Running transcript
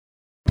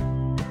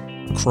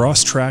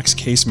Crosstracks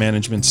case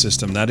management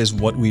system. That is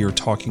what we are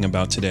talking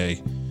about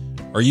today.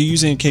 Are you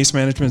using a case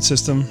management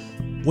system?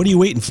 What are you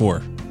waiting for?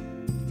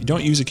 If you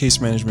don't use a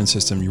case management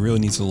system, you really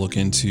need to look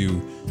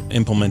into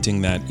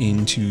implementing that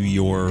into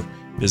your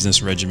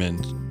business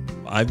regimen.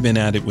 I've been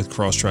at it with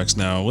Crosstracks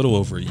now a little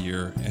over a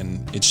year,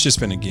 and it's just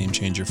been a game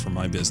changer for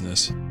my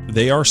business.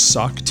 They are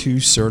SOC 2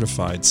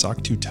 certified,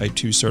 SOC 2 Type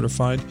 2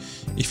 certified.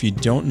 If you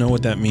don't know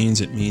what that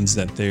means, it means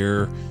that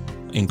their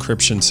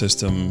encryption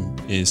system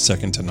is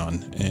second to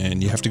none.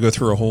 And you have to go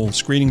through a whole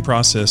screening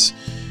process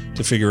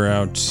to figure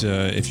out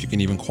if you can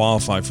even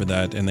qualify for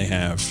that, and they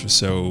have.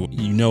 So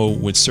you know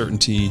with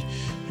certainty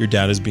your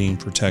data is being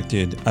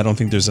protected. I don't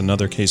think there's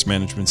another case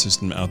management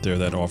system out there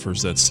that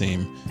offers that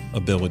same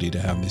ability to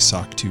have the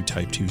SOC 2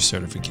 Type 2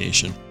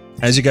 certification.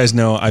 As you guys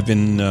know, I've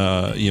been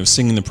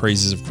singing the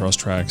praises of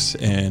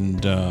Crosstracks,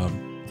 and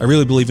I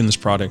really believe in this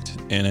product,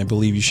 and I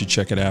believe you should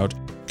check it out.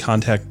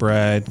 Contact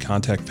Brad,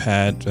 contact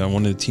Pat,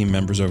 one of the team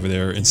members over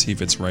there, and see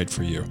if it's right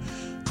for you.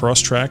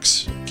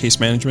 Crosstracks case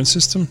management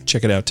system,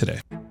 check it out today.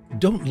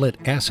 Don't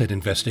let asset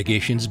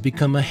investigations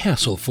become a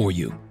hassle for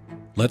you.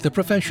 Let the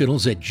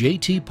professionals at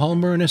JT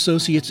Palmer &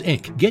 Associates,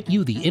 Inc. get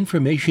you the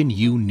information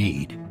you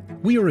need.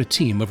 We are a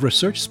team of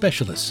research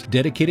specialists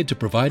dedicated to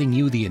providing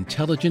you the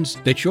intelligence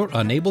that you're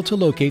unable to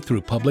locate through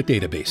public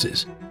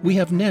databases. We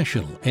have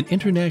national and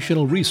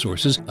international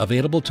resources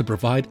available to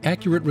provide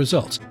accurate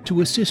results to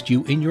assist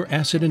you in your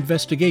asset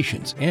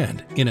investigations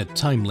and in a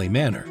timely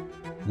manner.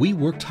 We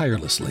work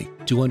tirelessly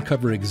to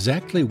uncover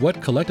exactly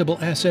what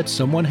collectible assets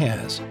someone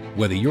has.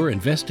 Whether you're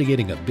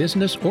investigating a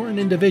business or an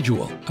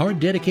individual, our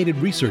dedicated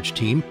research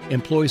team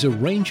employs a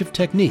range of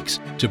techniques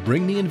to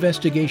bring the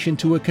investigation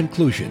to a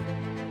conclusion.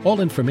 All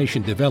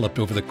information developed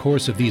over the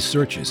course of these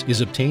searches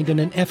is obtained in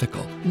an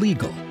ethical,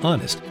 legal,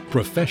 honest,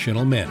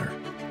 professional manner.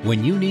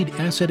 When you need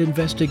asset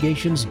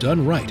investigations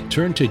done right,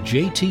 turn to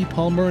JT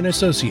Palmer &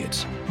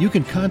 Associates. You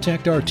can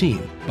contact our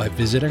team by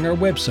visiting our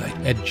website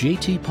at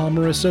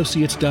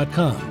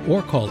jtpalmerassociates.com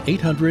or call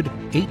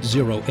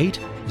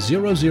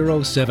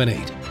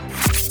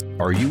 800-808-0078.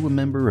 Are you a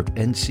member of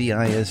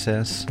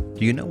NCISS?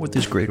 Do you know what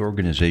this great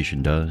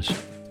organization does?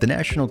 The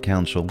National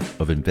Council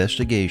of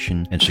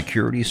Investigation and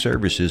Security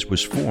Services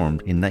was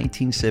formed in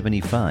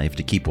 1975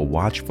 to keep a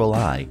watchful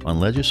eye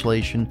on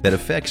legislation that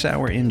affects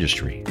our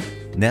industry.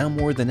 Now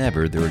more than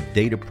ever, there are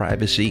data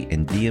privacy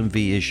and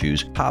DMV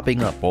issues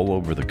popping up all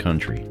over the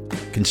country.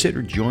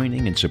 Consider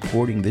joining and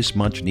supporting this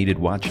much-needed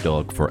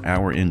watchdog for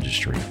our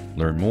industry.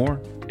 Learn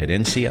more at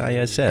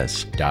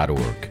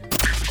nciss.org.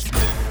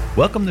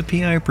 Welcome to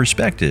PI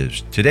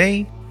Perspectives.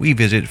 Today, we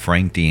visit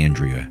Frank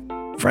D'Andrea.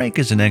 Frank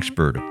is an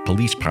expert of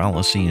police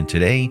policy, and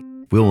today,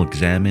 we'll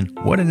examine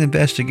what an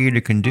investigator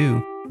can do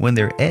when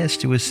they're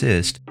asked to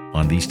assist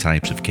on these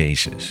types of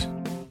cases.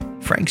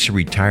 Frank's a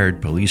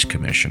retired police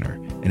commissioner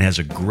and has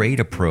a great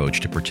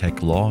approach to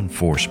protect law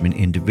enforcement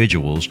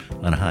individuals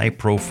on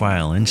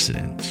high-profile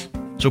incidents.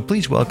 So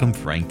please welcome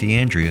Frank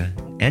D'Andrea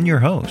and your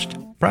host,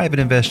 private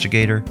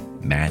investigator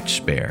Matt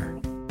Spare.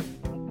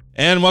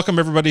 And welcome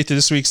everybody to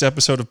this week's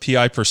episode of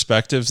PI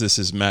Perspectives. This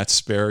is Matt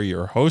Spare,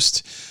 your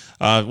host.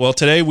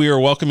 Today we are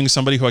welcoming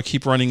somebody who I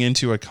keep running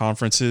into at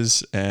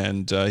conferences,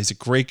 and he's a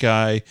great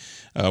guy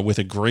with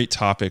a great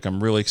topic.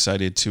 I'm really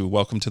excited to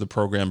welcome to the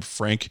program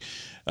Frank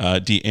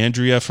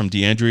D'Andrea from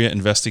D'Andrea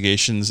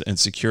Investigations and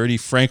Security.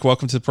 Frank,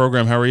 welcome to the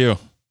program. How are you?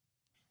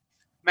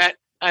 Matt,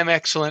 I'm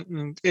excellent,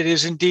 and it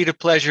is indeed a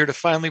pleasure to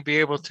finally be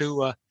able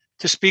to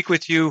speak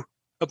with you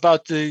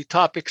about the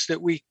topics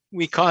that we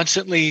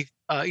constantly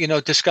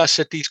discuss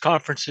at these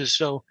conferences.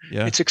 So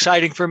yeah. It's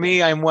exciting for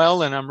me. I'm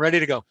well, and I'm ready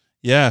to go.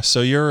 Yeah,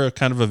 so you're a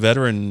kind of a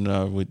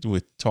veteran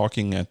with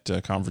talking at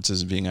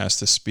conferences and being asked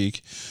to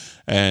speak.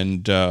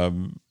 And I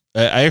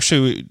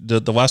actually,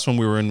 the last one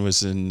we were in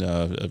was in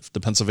the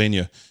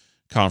Pennsylvania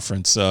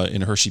conference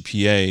in Hershey,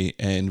 PA,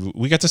 and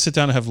we got to sit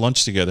down and have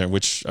lunch together,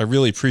 which I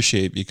really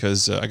appreciate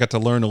because I got to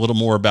learn a little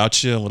more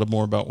about you, a little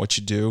more about what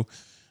you do.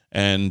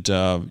 And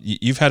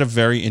you've had a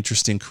very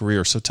interesting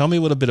career. So tell me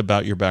a little bit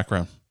about your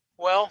background.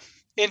 Well,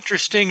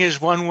 interesting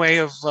is one way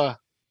of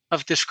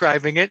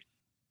describing it.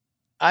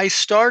 I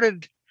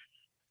started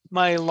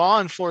my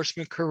law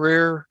enforcement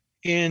career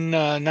in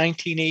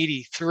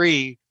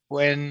 1983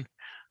 when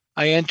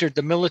I entered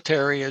the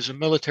military as a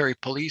military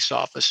police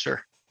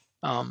officer.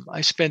 I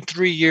spent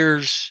 3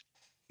 years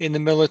in the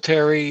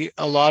military.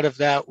 A lot of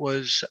that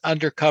was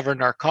undercover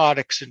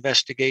narcotics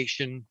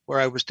investigation,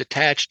 where I was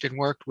detached and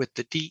worked with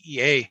the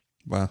DEA.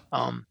 Wow.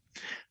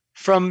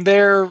 From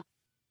there,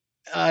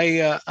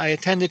 I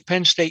attended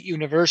Penn State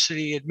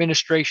University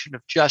Administration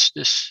of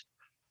Justice.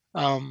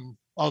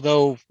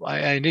 Although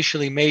I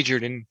initially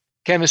majored in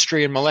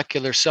chemistry and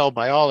molecular cell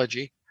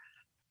biology.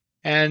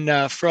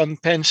 And from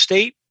Penn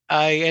State,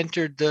 I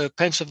entered the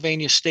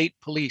Pennsylvania State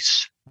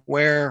Police,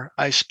 where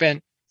I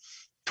spent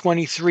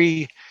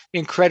 23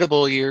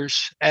 incredible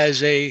years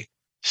as a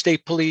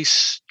state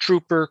police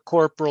trooper,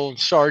 corporal, and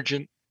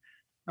sergeant.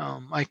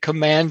 I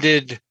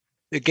commanded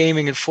the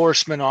Gaming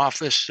Enforcement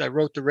Office. I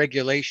wrote the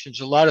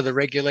regulations, a lot of the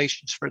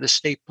regulations for the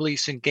state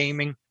police and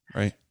gaming.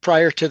 Right.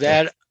 Prior to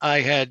that,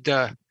 I had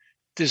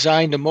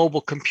designed a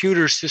mobile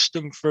computer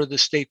system for the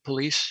state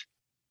police.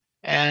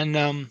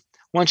 And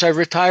once I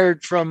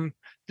retired from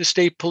the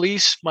state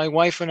police, my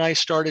wife and I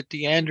started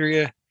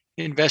DeAndrea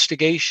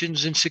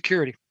Investigations and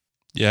Security.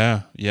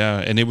 Yeah, yeah.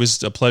 And it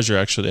was a pleasure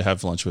actually to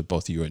have lunch with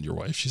both you and your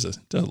wife. She's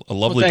a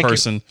lovely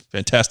person,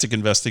 fantastic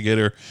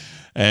investigator,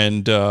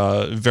 and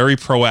very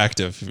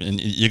proactive. And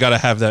you got to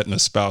have that in a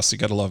spouse. You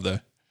got to love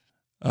that.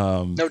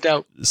 No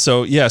doubt.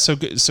 So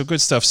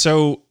good stuff.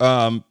 So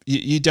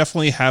you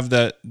definitely have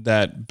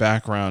that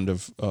background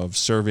of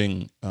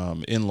serving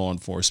in law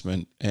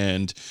enforcement,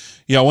 and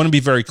I want to be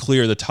very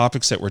clear. The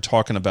topics that we're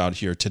talking about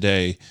here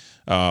today,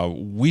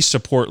 we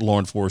support law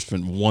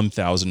enforcement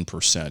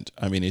 1,000%.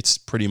 I mean, it's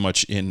pretty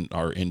much in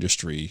our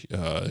industry,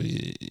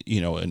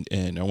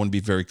 and I want to be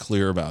very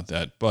clear about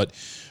that. But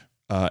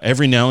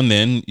every now and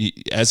then,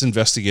 as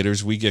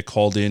investigators, we get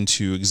called in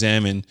to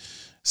examine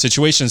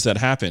situations that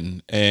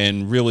happen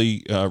and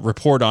really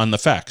report on the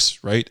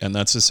facts, right? And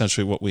that's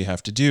essentially what we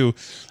have to do,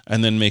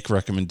 and then make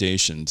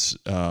recommendations.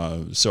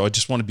 So I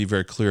just want to be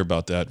very clear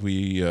about that.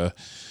 We,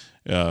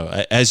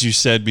 as you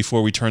said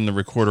before we turn the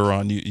recorder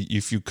on,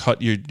 if you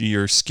cut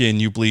your skin,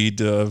 you bleed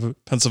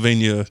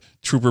Pennsylvania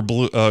Trooper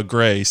blue,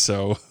 gray.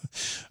 So,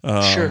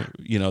 sure.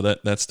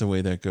 That's the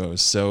way that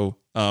goes. So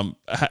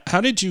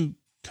how did you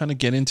kind of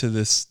get into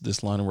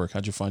this line of work?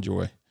 How'd you find your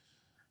way?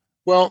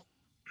 Well,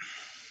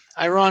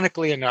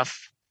 ironically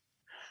enough,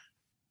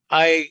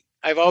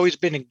 I've always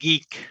been a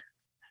geek.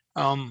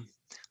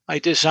 I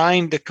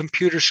designed the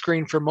computer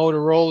screen for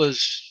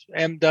Motorola's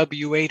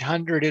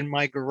MW800 in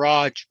my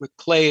garage with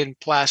clay and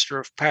plaster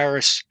of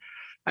Paris.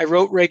 I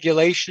wrote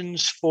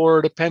regulations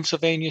for the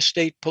Pennsylvania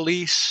State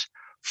Police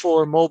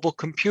for mobile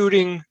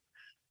computing.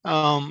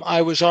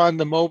 I was on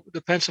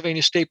the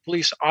Pennsylvania State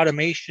Police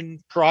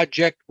automation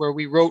project, where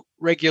we wrote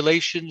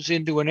regulations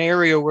into an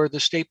area where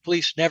the state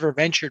police never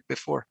ventured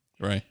before.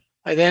 Right.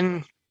 I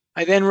then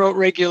wrote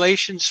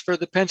regulations for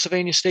the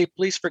Pennsylvania State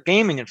Police for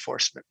gaming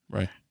enforcement.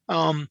 Right.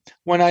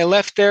 When I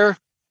left there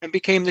and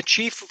became the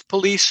chief of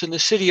police in the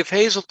city of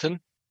Hazleton,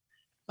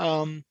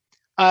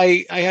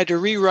 I had to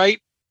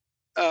rewrite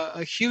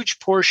a huge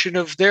portion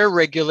of their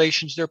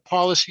regulations, their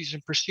policies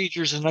and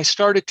procedures, and I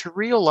started to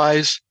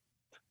realize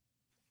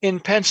in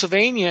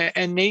Pennsylvania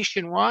and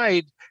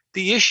nationwide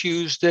the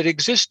issues that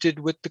existed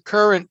with the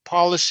current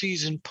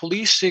policies and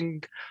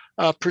policing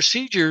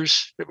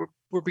procedures that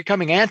were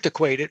becoming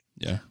antiquated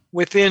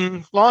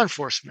within law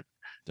enforcement.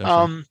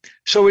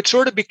 So it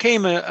sort of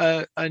became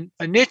a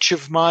niche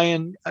of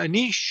mine, a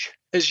niche,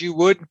 as you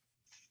would,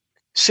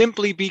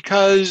 simply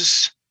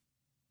because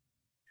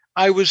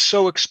I was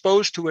so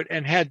exposed to it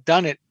and had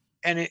done it.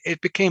 And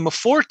it became a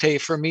forte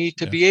for me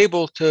to be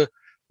able to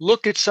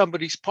look at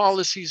somebody's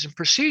policies and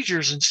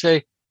procedures and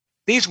say,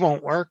 these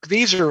won't work.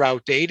 These are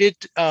outdated.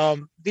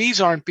 These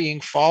aren't being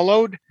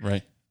followed.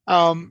 Right.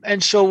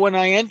 And so when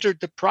I entered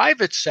the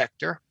private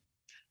sector,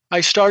 I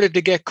started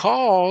to get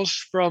calls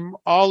from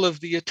all of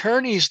the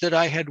attorneys that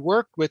I had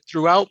worked with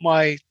throughout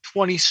my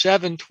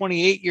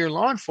 28-year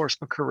law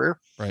enforcement career.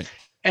 Right.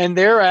 And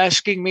they're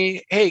asking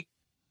me, hey,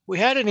 we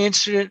had an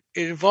incident.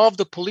 It involved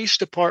the police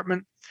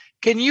department.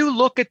 Can you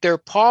look at their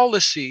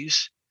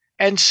policies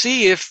and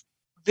see if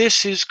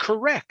this is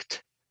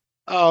correct?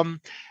 And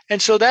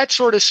so that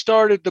sort of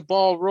started the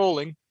ball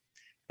rolling.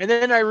 And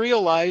then I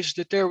realized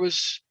that there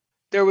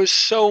was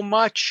so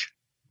much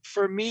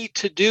for me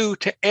to do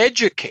to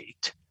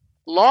educate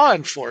law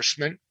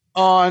enforcement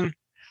on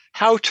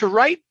how to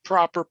write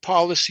proper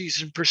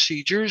policies and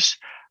procedures,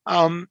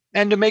 and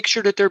to make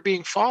sure that they're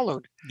being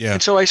followed. Yeah.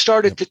 And so I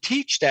started to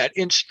teach that,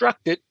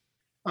 instruct it.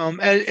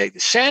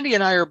 Sandy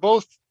and I are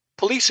both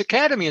police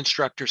academy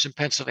instructors in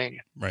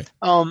Pennsylvania. Right.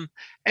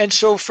 And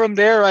so from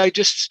there, I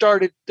just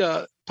started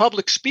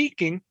public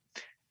speaking,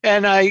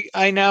 and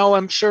I now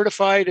am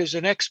certified as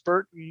an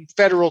expert in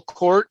federal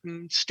court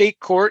and state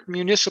court,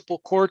 municipal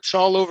courts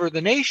all over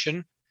the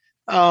nation,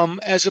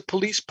 as a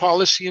police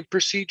policy and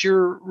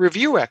procedure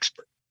review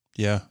expert.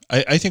 Yeah.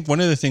 I think one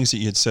of the things that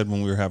you had said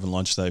when we were having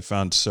lunch that I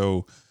found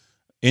so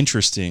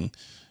interesting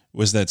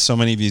was that so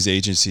many of these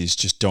agencies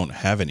just don't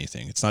have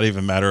anything. It's not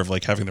even a matter of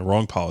like having the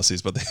wrong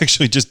policies, but they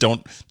actually just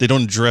don't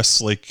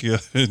address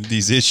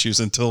these issues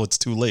until it's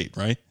too late,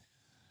 right?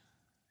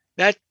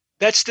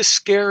 That's the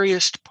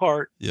scariest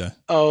part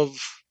of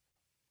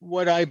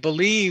what I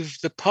believe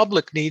the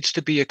public needs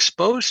to be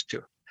exposed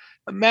to.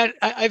 Matt,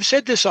 I've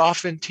said this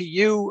often to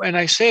you, and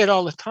I say it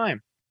all the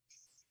time.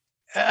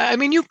 I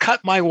mean, you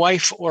cut my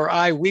wife or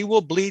I, we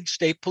will bleed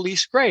state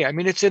police gray. I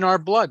mean, it's in our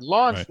blood.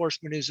 Law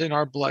enforcement is in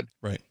our blood.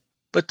 Right.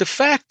 But the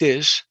fact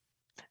is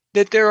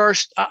that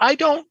I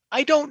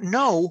don't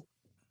know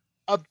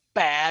a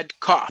bad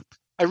cop.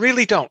 I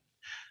really don't.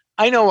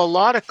 I know a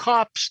lot of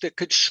cops that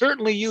could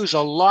certainly use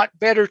a lot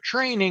better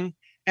training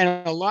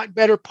and a lot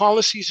better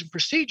policies and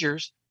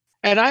procedures.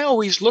 And I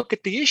always look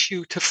at the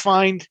issue to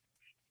find,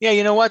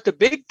 you know what? The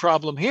big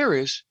problem here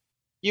is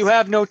you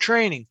have no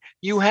training.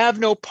 You have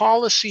no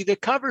policy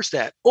that covers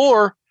that.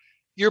 Or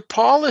your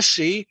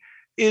policy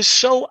is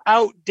so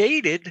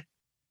outdated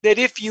that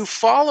if you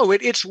follow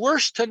it, it's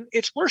worse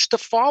to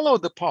follow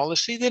the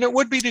policy than it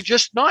would be to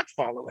just not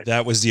follow it.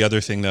 That was the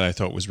other thing that I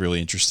thought was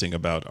really interesting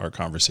about our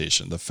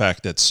conversation. The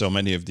fact that so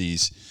many of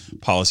these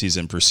policies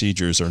and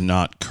procedures are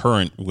not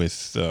current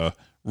with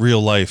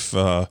real life,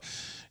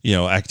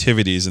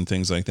 activities and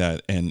things like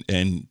that.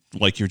 And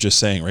like you're just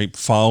saying, right,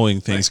 following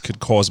things could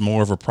cause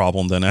more of a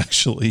problem than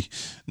actually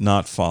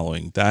not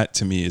following. That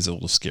to me is a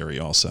little scary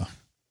also.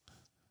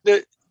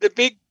 The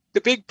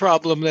big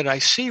problem that I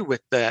see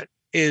with that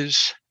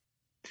is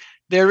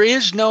there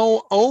is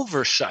no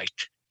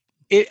oversight.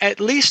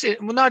 Not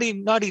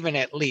even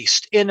at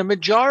least, in a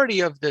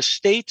majority of the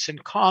states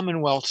and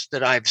commonwealths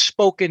that I've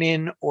spoken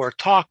in or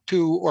talked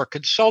to or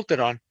consulted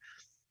on,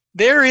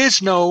 there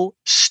is no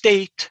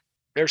state,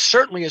 there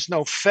certainly is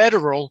no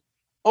federal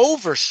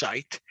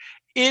oversight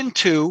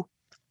into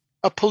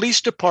a police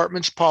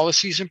department's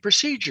policies and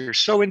procedures.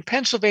 So in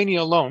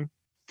Pennsylvania alone,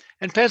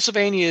 and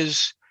Pennsylvania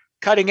is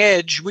cutting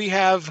edge, we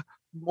have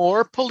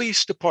more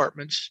police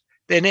departments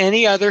than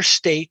any other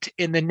state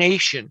in the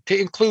nation, to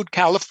include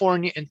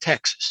California and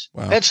Texas.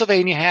 Wow.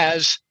 Pennsylvania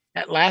has,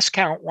 at last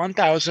count,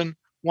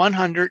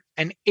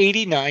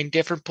 1,189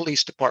 different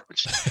police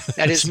departments.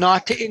 That is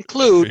not to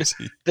include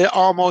the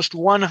almost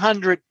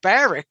 100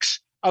 barracks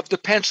of the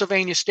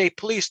Pennsylvania State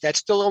Police. That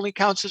still only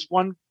counts as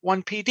one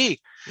PD.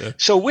 Yeah.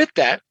 So with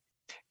that,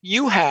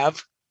 you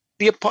have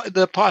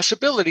the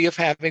possibility of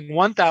having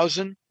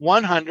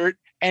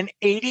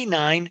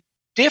 1,189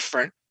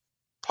 different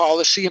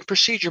policy and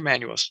procedure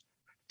manuals.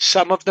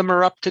 Some of them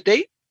are up to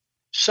date,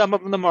 some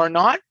of them are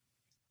not.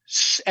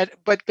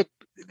 But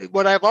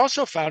what I've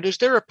also found is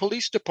there are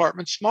police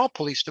departments, small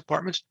police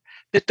departments,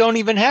 that don't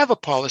even have a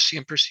policy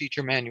and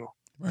procedure manual.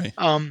 Right.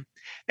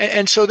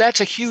 And so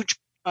that's a huge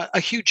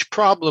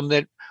problem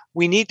that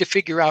we need to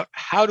figure out.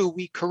 How do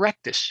we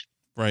correct this?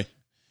 Right.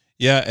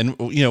 Yeah, and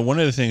one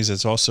of the things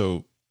that's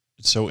also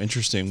so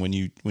interesting when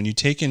you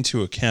take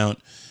into account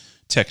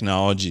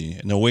technology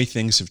and the way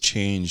things have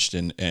changed,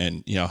 and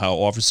how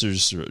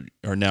officers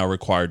are now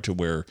required to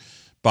wear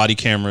body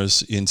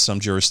cameras in some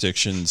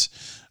jurisdictions,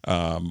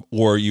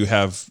 or you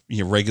have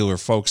regular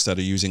folks that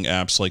are using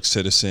apps like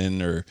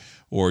Citizen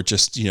or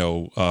just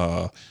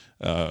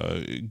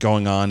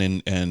going on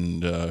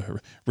and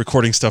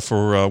recording stuff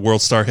for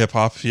World Star Hip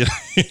Hop,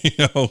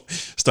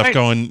 stuff right.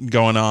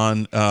 going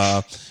on.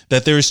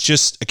 That there's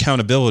just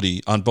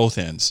accountability on both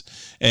ends.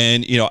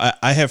 And,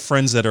 I have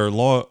friends that are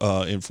law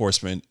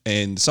enforcement,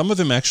 and some of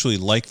them actually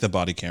like the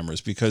body cameras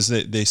because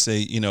they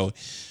say,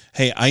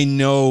 hey, I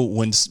know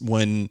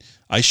when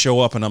I show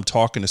up and I'm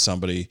talking to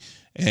somebody,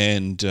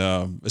 and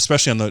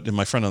especially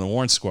my friend on the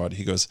warrant squad,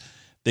 he goes,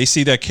 they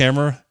see that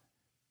camera,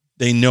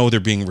 they know they're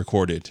being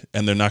recorded,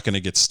 and they're not going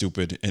to get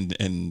stupid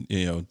and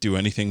do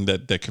anything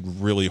that could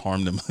really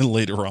harm them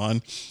later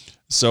on.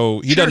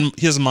 So he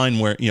doesn't mind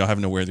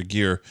having to wear the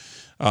gear.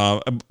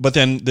 But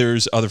then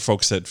there's other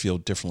folks that feel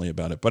differently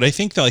about it. But I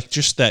think that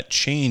just that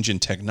change in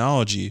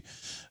technology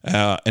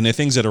and the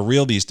things that are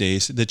real these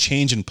days, the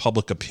change in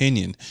public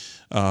opinion,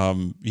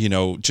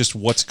 just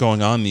what's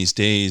going on these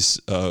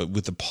days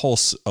with the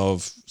pulse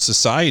of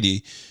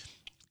society,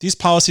 these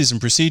policies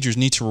and procedures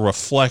need to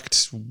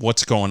reflect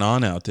what's going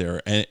on out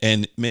there.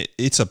 And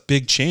it's a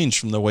big change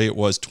from the way it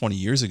was 20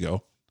 years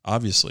ago,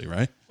 obviously,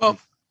 right? Well,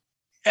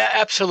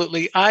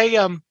 absolutely.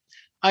 I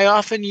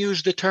often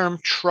use the term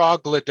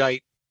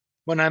troglodyte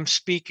when I'm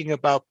speaking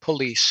about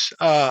police.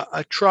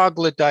 A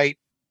troglodyte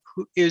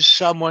is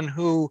someone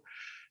who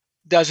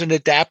doesn't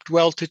adapt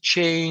well to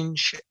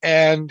change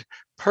and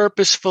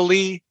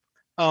purposefully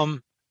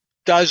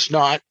does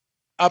not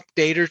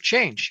update or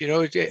change.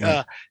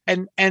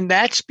 And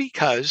that's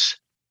because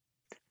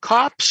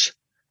cops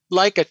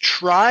like a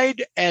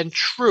tried and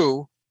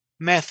true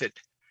method,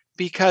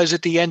 because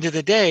at the end of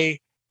the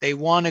day, they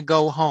want to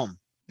go home.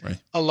 Right.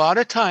 A lot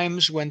of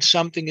times when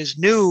something is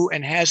new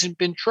and hasn't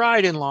been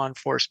tried in law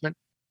enforcement,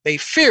 they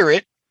fear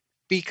it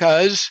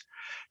because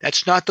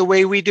that's not the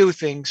way we do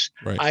things.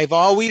 Right. I've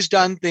always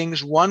done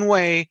things one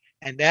way,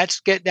 and that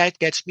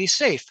gets me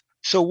safe.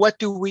 So what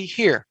do we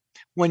hear?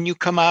 When you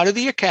come out of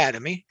the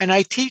academy, and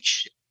I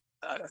teach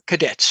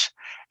cadets,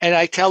 and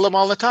I tell them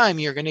all the time,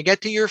 you're going to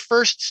get to your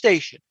first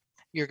station,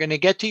 you're going to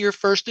get to your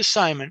first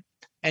assignment,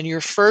 and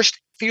your first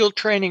field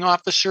training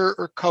officer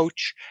or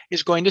coach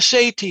is going to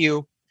say to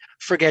you,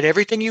 forget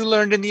everything you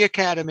learned in the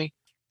academy.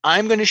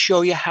 I'm going to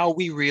show you how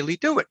we really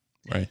do it.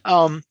 Right.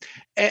 And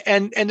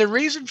the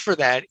reason for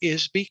that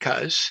is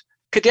because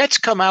cadets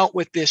come out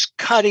with this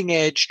cutting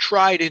edge,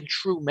 tried and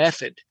true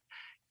method.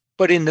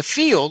 But in the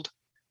field,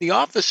 the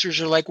officers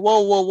are like,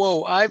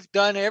 whoa, I've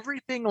done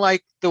everything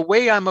like the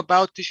way I'm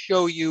about to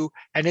show you.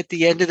 And at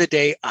the end of the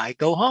day, I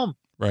go home.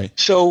 Right.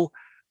 So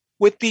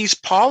with these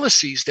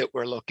policies that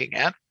we're looking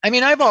at,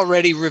 I've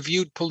already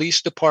reviewed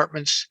police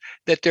departments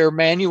that their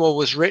manual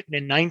was written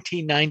in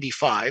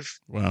 1995.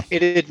 Wow.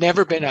 It had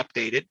never been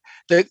updated.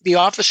 The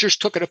officers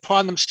took it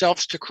upon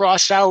themselves to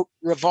cross out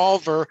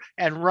revolver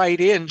and write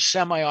in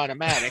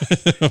semi-automatic.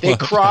 They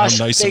cross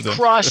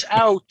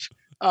out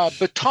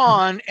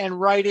baton and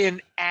write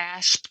in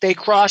ASP. They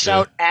cross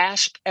out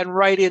ASP and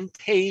write in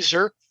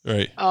taser.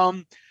 Right.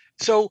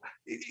 So,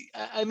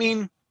 I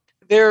mean,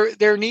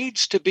 there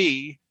needs to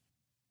be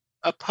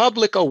a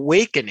public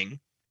awakening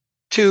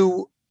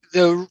to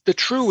the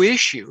true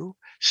issue,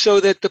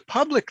 so that the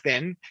public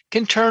then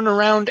can turn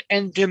around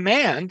and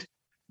demand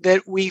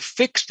that we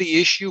fix the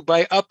issue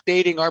by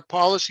updating our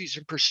policies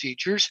and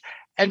procedures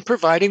and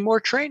providing more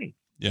training.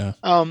 Yeah.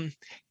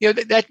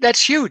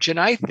 That's huge. And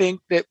I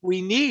think that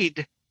we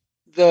need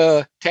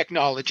the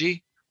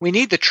technology, we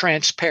need the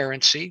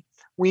transparency,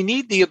 we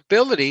need the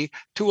ability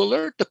to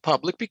alert the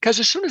public, because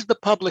as soon as the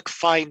public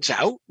finds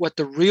out what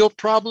the real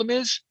problem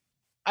is,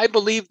 I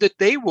believe that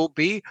they will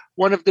be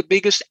one of the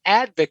biggest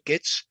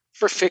advocates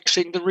for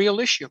fixing the real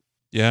issue.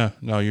 Yeah,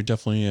 no, you're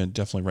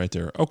definitely right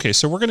there. Okay,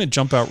 so we're going to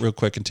jump out real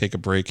quick and take a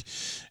break,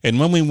 and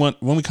when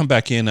we come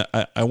back in,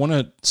 I want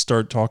to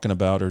start talking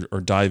about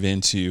or dive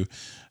into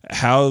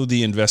how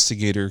the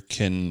investigator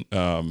can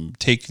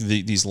take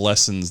these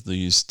lessons,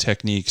 these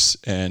techniques,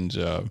 and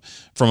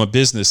from a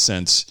business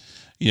sense,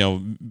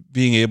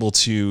 being able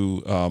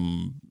to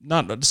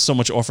not so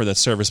much offer that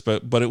service,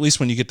 but at least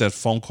when you get that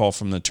phone call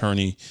from the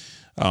attorney,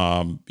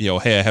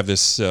 hey, I have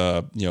this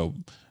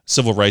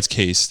civil rights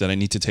case that I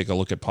need to take a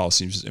look at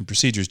policies and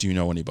procedures. Do you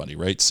know anybody?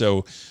 Right.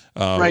 So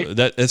right.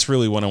 That's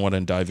really what I want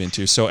to dive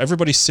into. So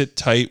everybody sit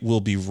tight. We'll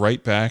be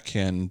right back,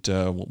 and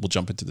we'll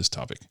jump into this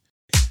topic.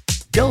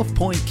 Delft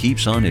Point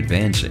keeps on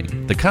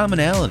advancing. The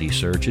commonality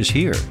search is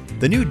here.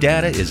 The new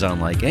data is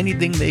unlike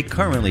anything they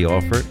currently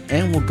offer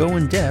and will go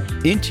in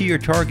depth into your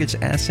target's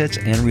assets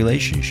and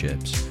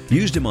relationships.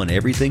 Use them on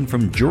everything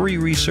from jury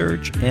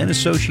research and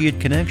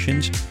associate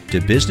connections to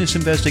business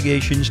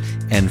investigations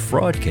and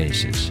fraud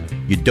cases.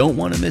 You don't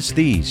want to miss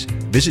these.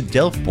 Visit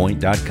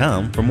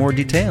delftpoint.com for more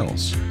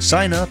details.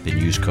 Sign up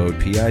and use code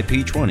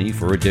PIP20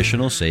 for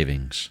additional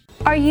savings.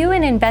 Are you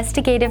an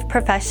investigative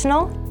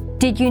professional?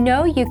 Did you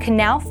know you can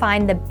now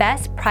find the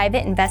best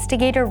private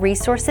investigator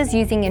resources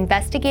using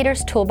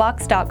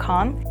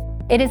investigatorstoolbox.com?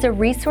 It is a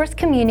resource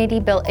community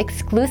built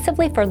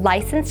exclusively for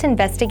licensed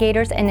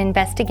investigators and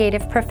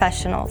investigative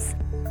professionals.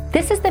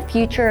 This is the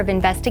future of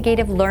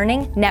investigative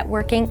learning,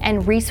 networking,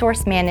 and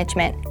resource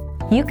management.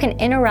 You can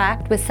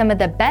interact with some of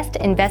the best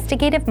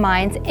investigative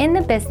minds in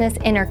the business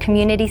in our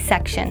community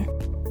section.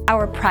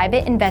 Our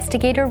private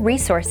investigator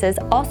resources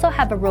also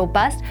have a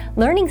robust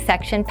learning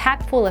section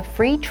packed full of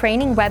free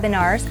training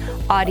webinars,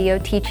 audio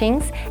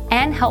teachings,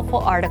 and helpful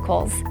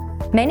articles.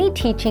 Many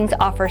teachings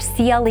offer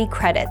CLE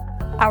credit.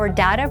 Our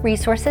data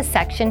resources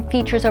section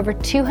features over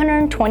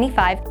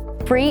 225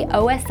 free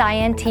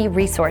OSINT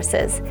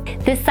resources.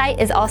 This site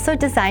is also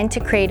designed to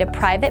create a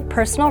private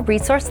personal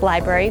resource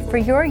library for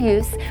your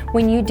use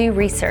when you do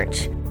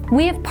research.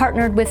 We have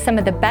partnered with some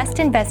of the best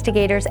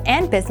investigators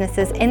and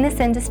businesses in this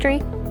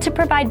industry to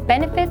provide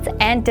benefits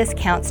and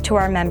discounts to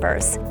our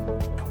members.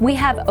 We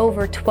have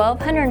over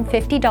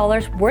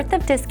 $1,250 worth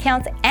of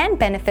discounts and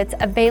benefits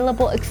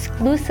available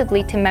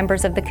exclusively to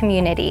members of the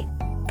community.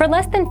 For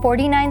less than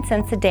 49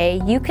 cents a day,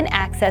 you can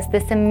access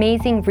this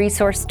amazing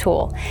resource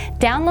tool.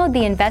 Download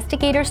the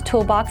Investigators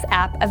Toolbox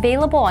app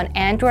available on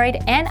Android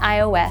and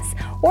iOS,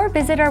 or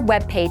visit our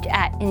webpage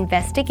at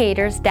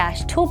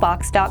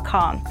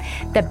investigators-toolbox.com.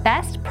 The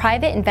best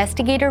private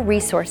investigator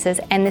resources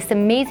and this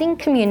amazing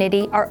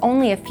community are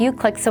only a few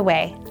clicks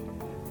away.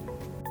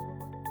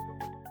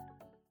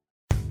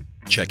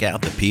 Check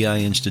out the PI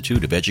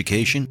Institute of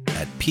Education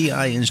at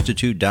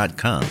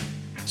piinstitute.com.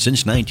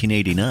 Since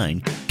 1989,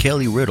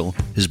 Kelly Riddle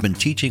has been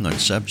teaching on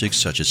subjects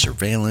such as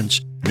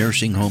surveillance,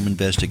 nursing home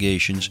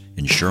investigations,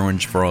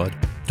 insurance fraud,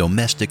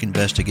 domestic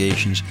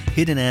investigations,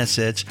 hidden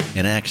assets,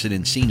 and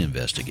accident scene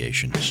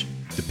investigations.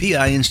 The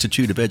PI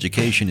Institute of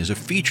Education is a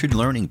featured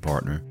learning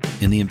partner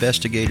in the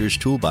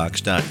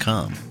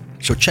investigatorstoolbox.com.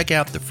 So check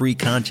out the free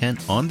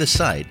content on the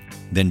site,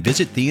 then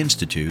visit the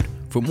Institute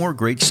for more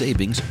great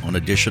savings on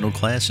additional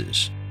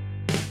classes.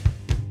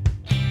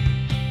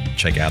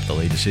 Check out the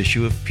latest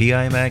issue of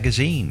PI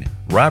Magazine.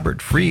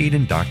 Robert Freed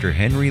and Dr.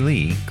 Henry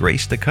Lee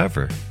grace the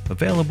cover.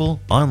 Available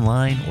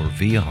online or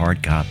via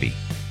hard copy.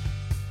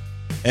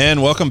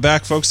 And welcome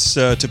back, folks,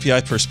 to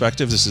PI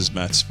Perspective. This is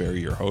Matt Sperry,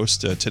 your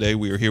host. Today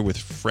we are here with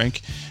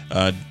Frank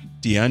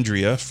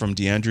D'Andrea from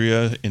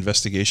D'Andrea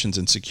Investigations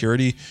and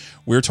Security.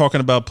 We're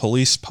talking about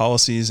police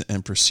policies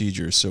and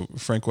procedures. So,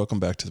 Frank, welcome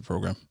back to the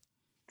program.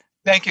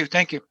 Thank you.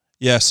 Thank you.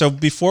 Yeah, so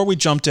before we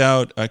jumped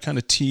out, I kind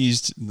of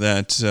teased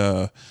that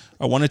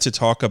I wanted to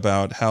talk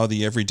about how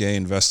the everyday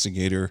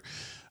investigator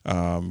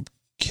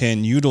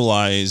can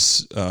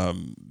utilize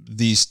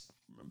these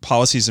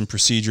policies and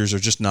procedures, or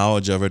just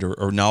knowledge of it,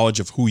 or knowledge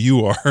of who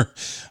you are.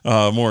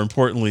 More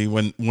importantly,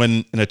 when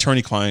an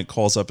attorney client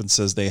calls up and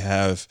says they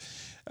have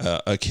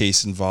a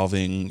case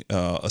involving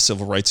a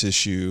civil rights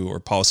issue or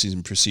policies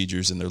and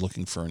procedures, and they're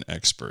looking for an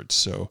expert.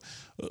 So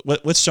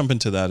let's jump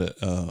into that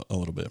a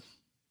little bit.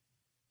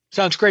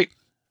 Sounds great.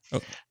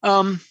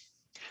 Oh.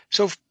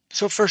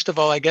 So first of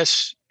all, I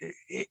guess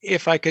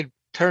if I could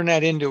turn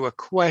that into a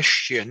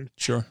question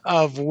Sure.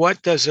 of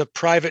what does a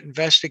private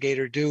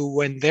investigator do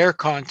when they're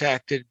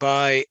contacted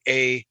by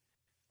an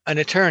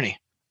attorney,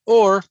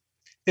 or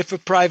if a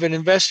private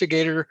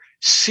investigator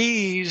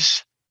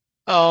sees,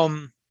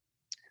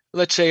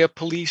 let's say, a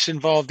police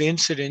involved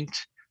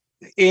incident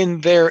in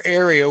their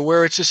area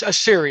where it's a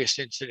serious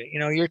incident.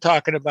 You're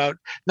talking about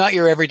not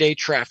your everyday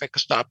traffic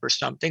stop or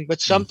something, but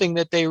something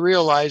that they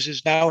realize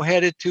is now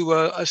headed to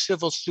a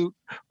civil suit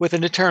with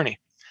an attorney.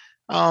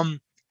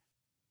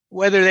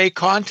 Whether they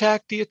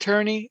contact the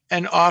attorney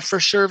and offer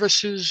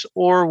services,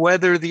 or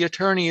whether the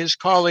attorney is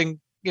calling,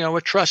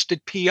 a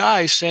trusted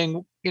PI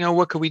saying,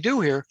 what can we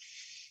do here?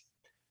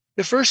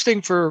 The first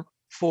thing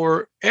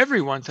for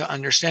everyone to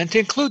understand, to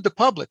include the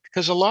public,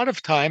 because a lot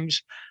of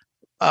times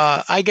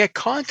I get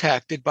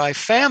contacted by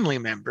family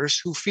members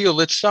who feel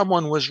that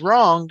someone was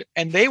wronged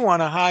and they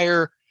want to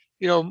hire,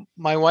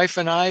 my wife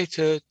and I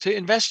to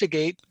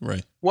investigate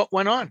what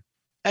went on.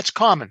 That's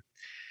common.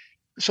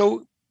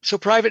 So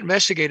private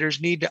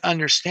investigators need to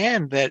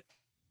understand that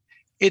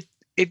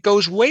it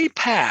goes way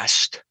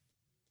past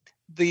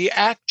the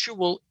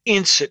actual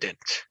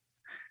incident.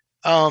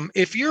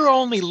 If you're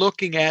only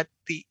looking at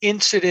the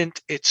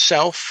incident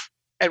itself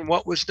and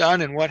what was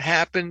done and what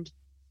happened,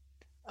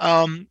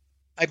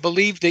 I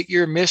believe that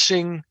you're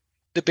missing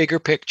the bigger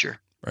picture.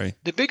 Right.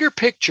 The bigger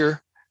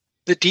picture,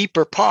 the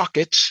deeper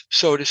pockets,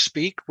 so to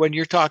speak, when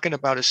you're talking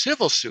about a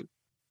civil suit,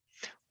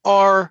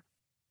 are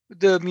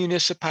the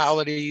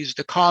municipalities,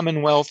 the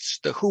commonwealths,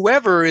 the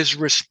whoever is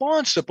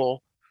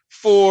responsible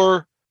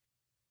for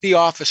the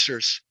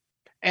officers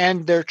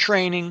and their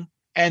training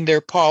and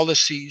their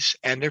policies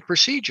and their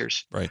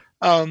procedures. Right.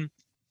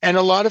 And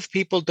a lot of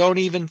people don't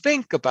even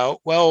think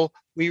about, well,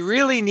 we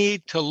really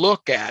need to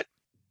look at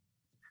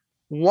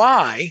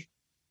why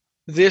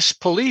this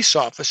police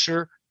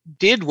officer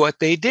did what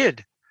they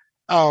did.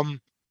 A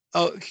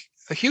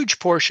huge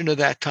portion of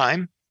that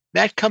time,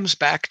 that comes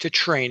back to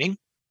training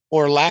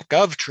or lack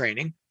of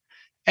training.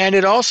 And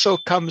it also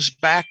comes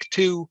back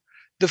to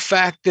the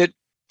fact that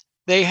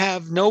they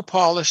have no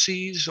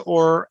policies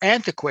or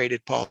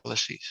antiquated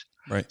policies.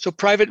 Right. So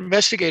private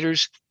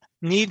investigators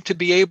need to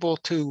be able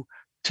to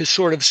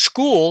sort of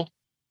school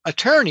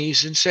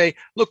attorneys and say,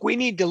 look, we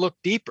need to look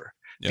deeper,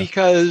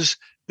 because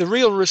the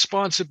real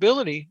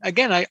responsibility,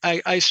 again,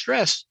 I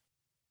stress,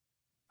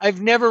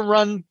 I've never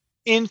run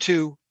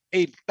into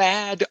a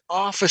bad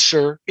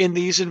officer in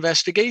these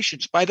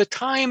investigations. By the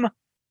time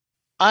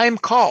I'm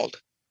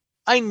called,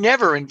 I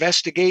never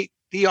investigate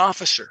the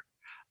officer.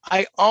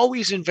 I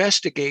always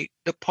investigate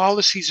the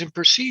policies and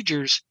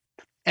procedures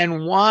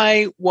and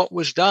why what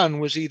was done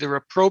was either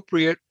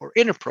appropriate or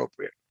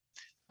inappropriate.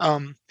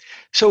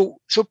 So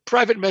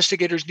private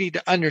investigators need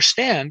to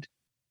understand,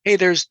 hey,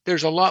 there's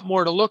a lot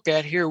more to look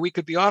at here. We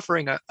could be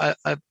offering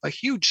a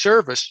huge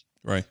service.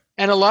 Right.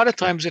 And a lot of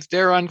times, if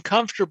they're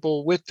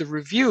uncomfortable with the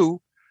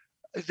review,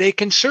 they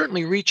can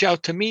certainly reach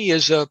out to me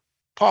as a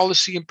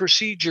policy and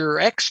procedure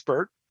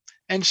expert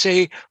and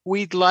say,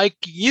 we'd like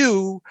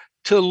you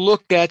to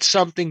look at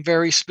something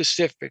very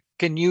specific.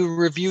 Can you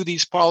review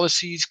these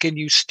policies? Can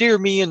you steer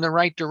me in the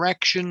right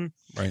direction?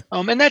 Right.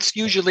 And that's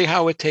usually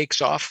how it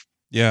takes off.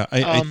 Yeah.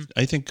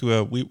 I think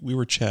we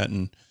were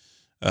chatting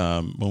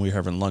when we were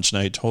having lunch,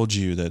 and I told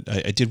you that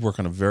I did work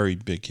on a very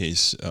big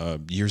case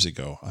years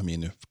ago. I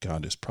mean,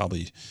 God, it's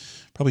probably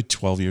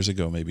 12 years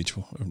ago, maybe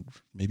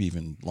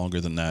even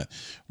longer than that,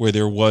 where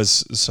there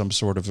was some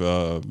sort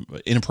of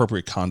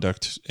inappropriate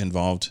conduct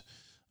involved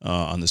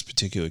on this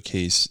particular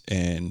case.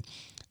 And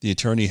the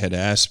attorney had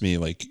asked me,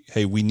 like,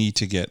 hey, we need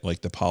to get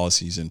like the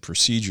policies and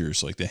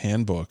procedures, like the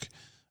handbook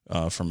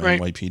from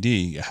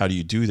NYPD. How do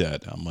you do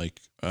that? I'm like,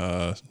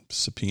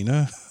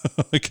 subpoena?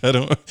 Like, I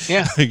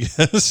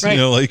guess, right.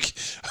 Like,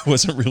 I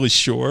wasn't really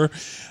sure.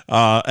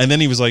 And then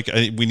he was like,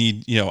 I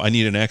need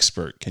an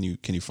expert. Can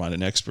you find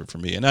an expert for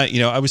me? And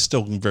I was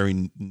still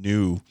very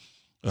new.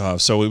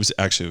 So it was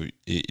actually,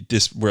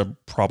 we're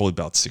probably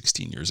about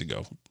 16 years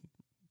ago.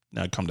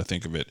 Now, come to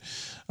think of it,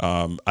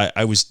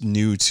 I was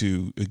new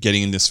to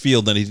getting in this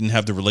field, and I didn't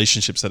have the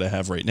relationships that I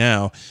have right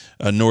now,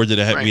 nor did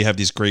we have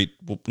these great,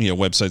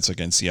 websites like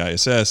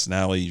NCISS,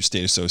 NALI, your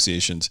state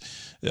associations,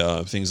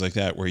 things like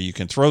that, where you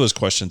can throw those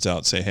questions out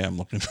and say, hey, I'm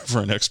looking for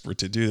an expert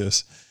to do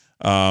this.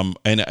 And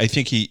I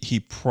think he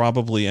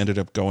probably ended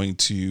up going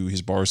to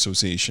his bar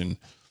association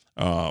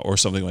or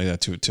something like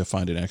that to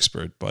find an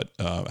expert. But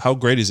how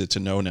great is it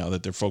to know now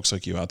that there are folks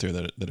like you out there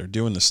that are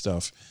doing this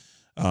stuff?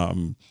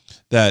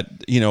 That,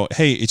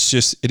 hey,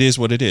 it is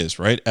what it is,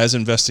 right? As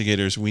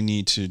investigators, we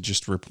need to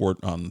just report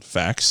on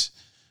facts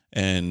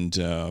and,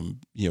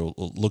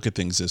 look at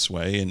things this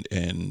way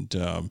and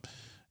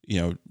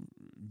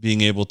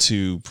being able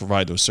to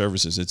provide those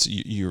services.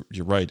 You're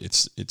right.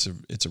 It's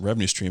a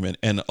revenue stream,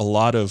 and a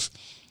lot of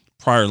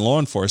prior law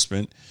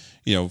enforcement,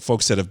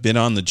 folks that have been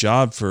on the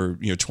job for,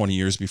 20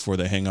 years before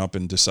they hang up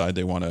and decide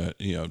they want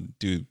to,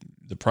 do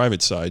the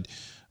private side,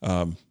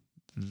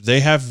 they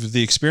have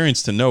the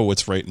experience to know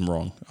what's right and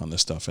wrong on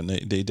this stuff. And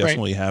they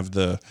definitely have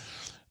the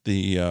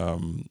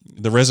the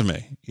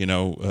resume,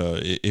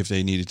 if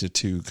they needed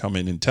to come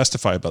in and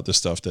testify about this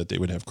stuff, that they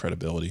would have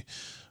credibility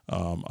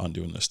on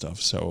doing this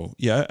stuff. So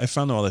yeah, I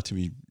found all that to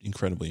be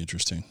incredibly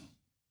interesting.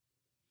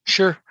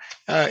 Sure.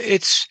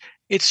 It's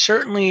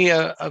certainly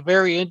a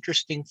very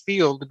interesting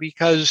field,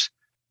 because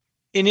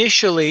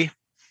initially,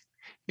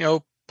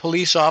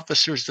 police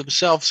officers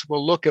themselves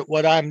will look at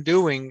what I'm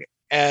doing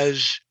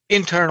as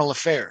internal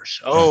affairs.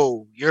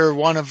 Oh, you're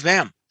one of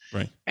them.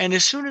 Right. And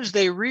as soon as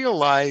they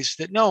realize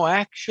that, no,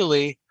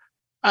 actually,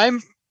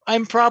 I'm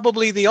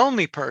probably the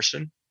only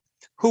person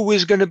who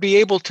is going to be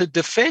able to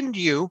defend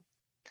you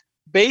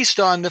based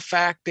on the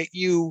fact that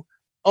you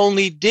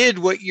only did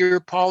what your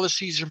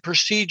policies and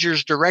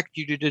procedures direct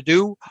you to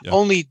do,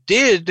 only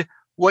did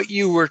what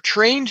you were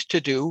trained to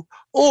do,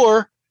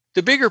 or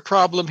the bigger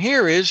problem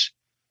here is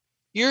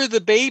you're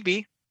the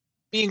baby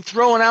being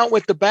thrown out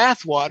with the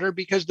bathwater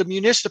because the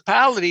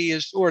municipality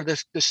or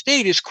the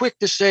state is quick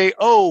to say,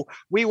 oh,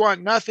 we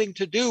want nothing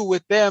to do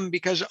with them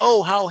because,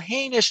 oh, how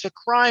heinous a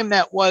crime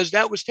that was.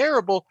 That was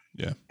terrible.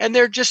 Yeah. And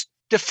they're just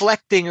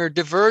deflecting or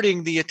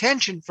diverting the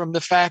attention from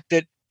the fact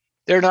that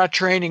they're not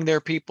training their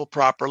people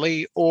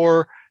properly,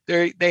 or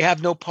they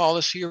have no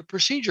policy or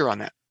procedure on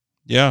that.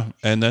 Yeah.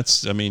 And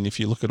if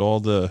you look at all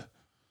the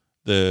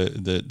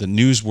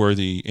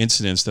newsworthy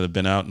incidents that have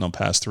been out in the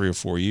past 3 or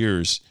 4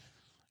 years,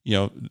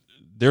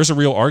 there's a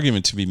real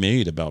argument to be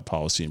made about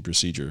policy and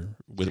procedure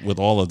with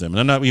all of them.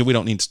 And we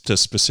don't need to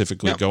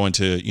specifically go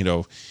into,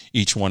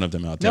 each one of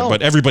them out there,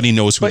 but everybody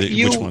knows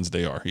which ones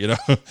they are,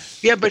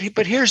 Yeah.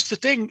 But here's the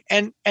thing.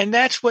 And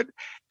that's what,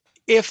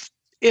 if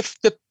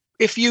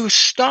you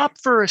stop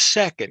for a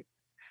second,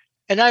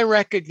 and I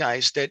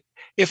recognize that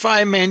if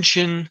I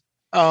mention,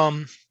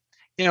 any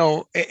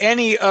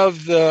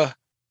of the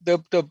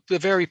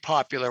very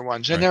popular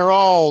ones, and they're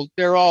all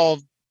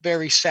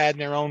very sad in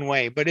their own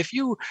way. But if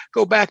you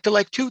go back to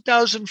like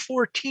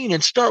 2014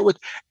 and start with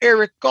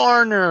Eric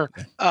Garner,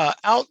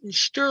 Alton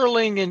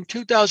Sterling in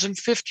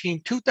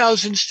 2015,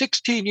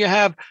 2016, you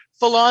have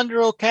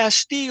Philandro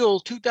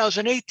Castile,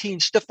 2018,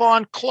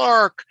 Stephon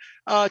Clark,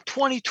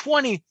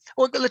 2020.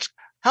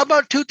 How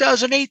about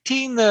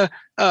 2018, the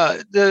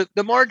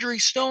Marjorie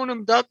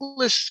Stoneman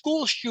Douglas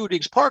school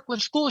shootings,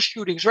 Parkland school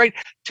shootings, right?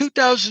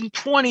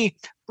 2020,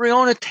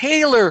 Breonna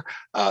Taylor,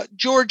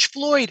 George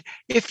Floyd.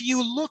 If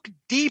you look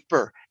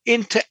deeper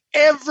into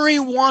every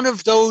one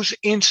of those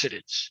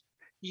incidents,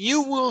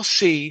 you will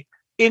see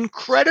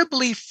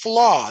incredibly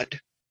flawed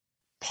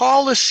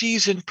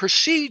policies and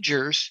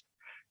procedures,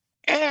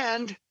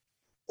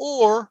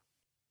 or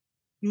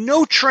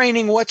no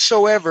training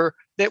whatsoever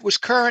that was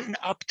current and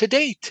up to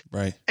date.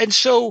 Right. And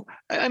so,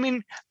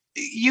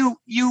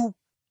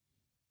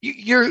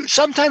 you're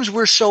sometimes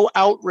we're so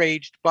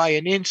outraged by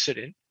an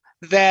incident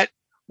that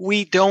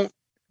we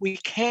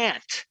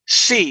can't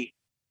see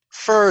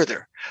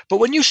further. But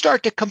when you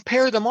start to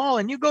compare them all,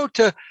 and you go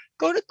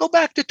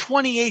back to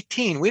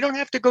 2018, we don't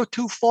have to go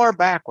too far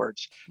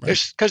backwards,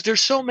 because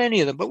there's so many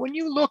of them. But when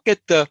you look at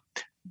the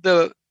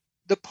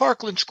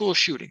Parkland school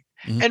shooting,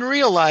 and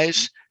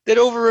realize that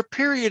over a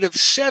period of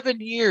 7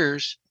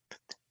 years,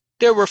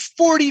 there were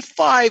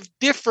 45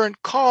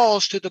 different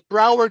calls to the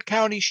Broward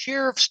County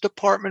Sheriff's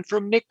Department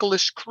from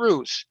Nicholas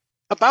Cruz,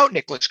 about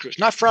Nicholas Cruz,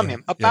 not from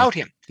him, about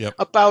him,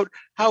 about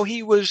how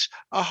he was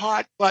a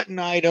hot button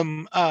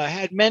item,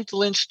 had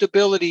mental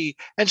instability,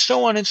 and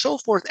so on and so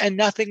forth, and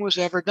nothing was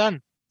ever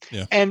done.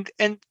 Yeah. And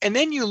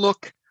then you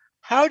look,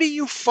 how do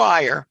you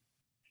fire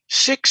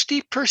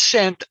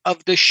 60%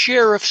 of the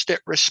sheriffs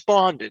that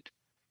responded,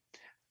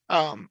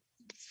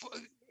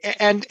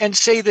 and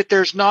say that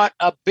there's not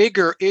a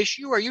bigger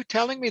issue? Are you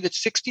telling me that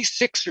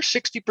 66 or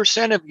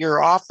 60% of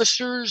your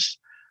officers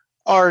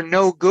are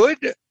no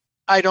good?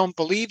 I don't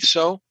believe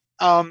so.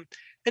 And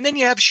then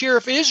you have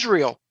Sheriff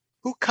Israel,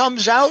 who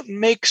comes out and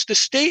makes the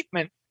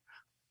statement,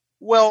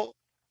 well,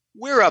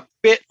 we're a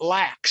bit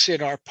lax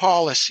in our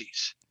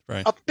policies.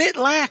 Right. A bit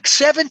lax.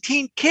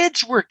 17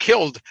 kids were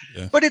killed.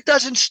 Yeah. But it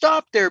doesn't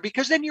stop there,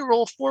 because then you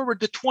roll forward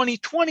to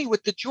 2020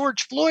 with the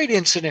George Floyd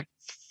incident.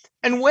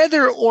 And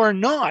whether or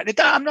not,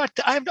 I'm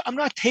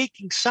not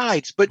taking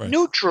sides, but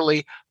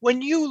neutrally,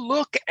 when you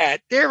look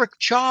at Derek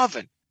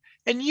Chauvin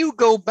and you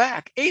go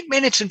back 8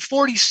 minutes and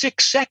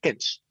 46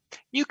 seconds,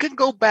 you can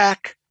go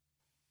back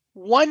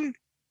one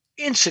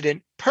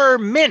incident per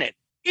minute,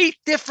 8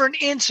 different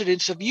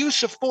incidents of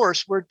use of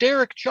force where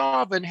Derek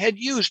Chauvin had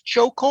used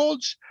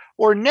chokeholds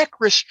or neck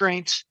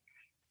restraints.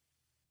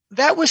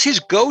 That was his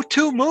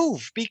go-to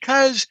move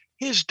because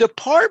his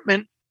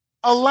department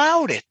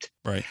allowed it.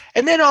 Right.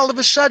 And then all of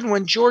a sudden,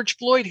 when George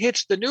Floyd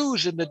hits the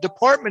news and the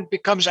department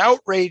becomes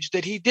outraged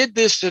that he did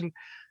this, and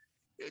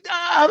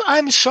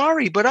I'm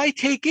sorry, but I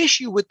take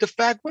issue with the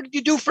fact, what did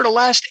you do for the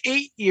last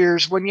 8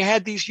 years when you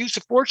had these use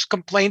of force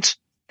complaints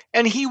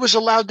and he was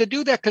allowed to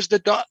do that because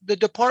the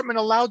department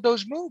allowed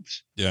those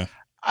moves? Yeah.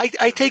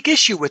 I take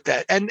issue with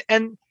that. And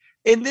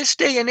in this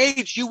day and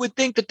age, you would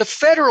think that the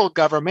federal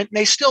government, and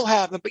they still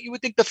haven't, but you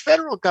would think the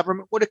federal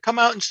government would have come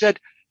out and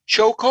said,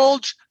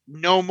 chokeholds,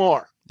 no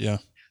more. Yeah.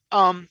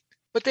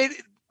 But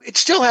It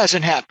still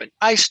hasn't happened.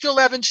 I still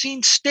haven't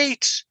seen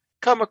states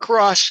come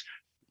across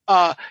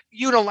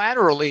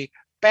unilaterally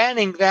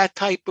banning that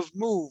type of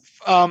move.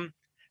 And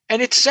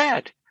it's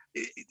sad.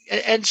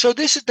 And so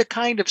this is the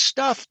kind of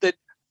stuff that,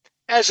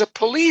 as a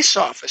police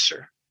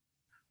officer,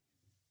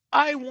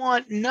 I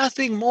want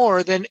nothing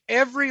more than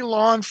every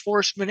law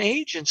enforcement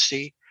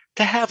agency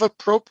to have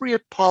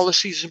appropriate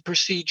policies and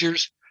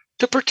procedures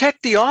to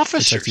protect the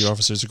officers. Protect the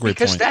officers, a great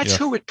because point. That's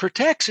who it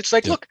protects. It's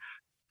like, look,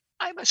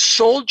 I'm a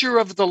soldier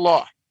of the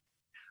law.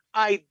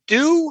 I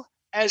do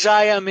as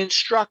I am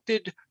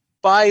instructed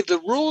by the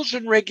rules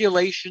and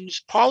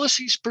regulations,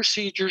 policies,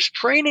 procedures,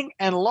 training,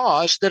 and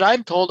laws that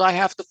I'm told I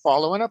have to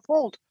follow and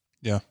uphold.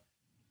 Yeah.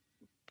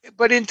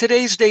 But in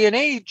today's day and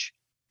age,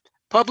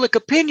 public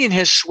opinion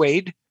has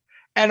swayed,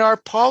 and our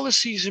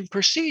policies and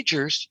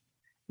procedures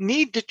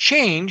need to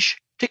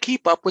change to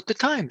keep up with the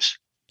times.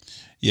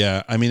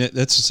 Yeah, I mean,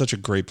 that's such a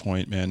great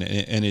point, man,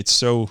 and it's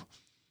so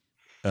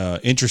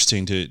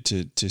interesting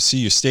to see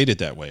you state it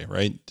that way,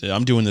 right?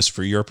 I'm doing this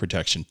for your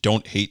protection.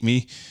 Don't hate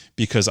me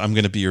because I'm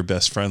going to be your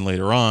best friend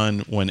later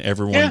on when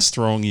everyone's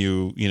throwing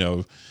you,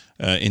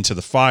 into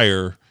the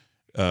fire.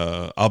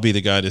 I'll be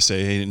the guy to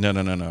say, hey, no.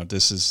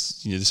 This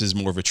is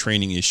more of a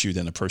training issue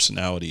than a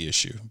personality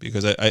issue,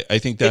 because I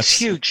think that's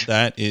huge.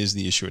 That is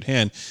the issue at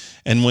hand.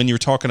 And when you're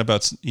talking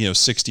about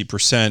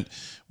 60%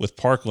 with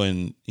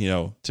Parkland,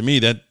 to me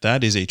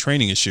that is a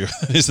training issue.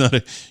 It's not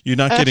you're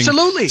not getting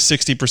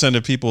 60%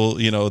 of people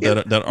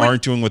that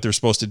aren't doing what they're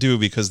supposed to do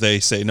because they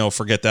say no,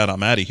 forget that,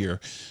 I'm out of here.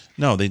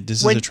 No,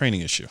 this is a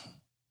training issue.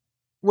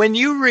 When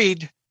you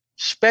read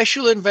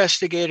Special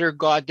Investigator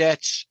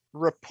Gaudet's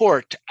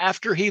report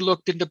after he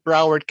looked into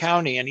Broward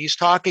County, and he's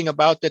talking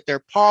about that their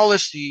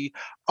policy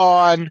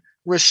on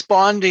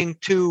responding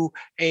to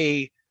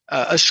a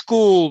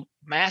school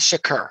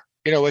massacre,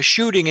 a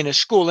shooting in a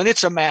school, and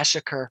it's a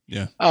massacre.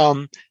 Yeah.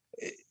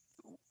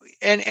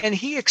 And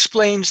he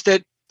explains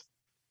that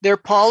their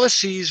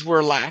policies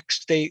were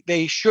lax.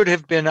 They should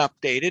have been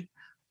updated.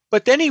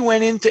 But then he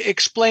went in to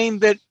explain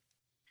that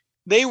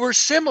they were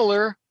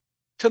similar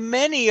to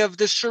many of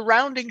the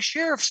surrounding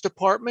sheriff's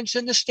departments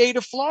in the state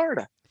of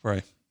Florida.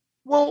 Right.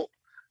 Well,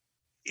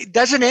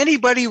 doesn't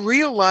anybody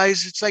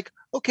realize it's like,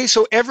 okay,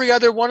 so every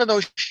other one of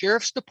those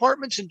sheriff's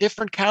departments in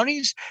different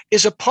counties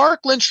is a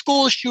Parkland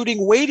school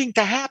shooting waiting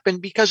to happen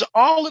because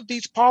all of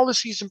these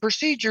policies and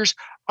procedures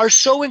are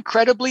so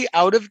incredibly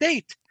out of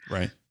date.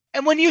 Right.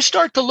 And when you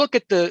start to look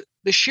at the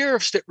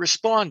sheriffs that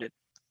responded,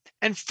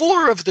 and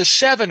 4 of the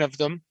 7 of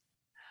them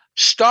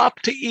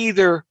stopped to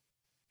either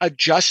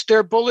adjust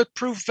their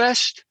bulletproof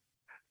vest,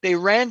 they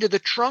ran to the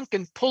trunk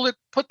and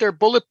put their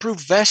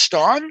bulletproof vest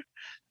on.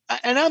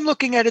 And I'm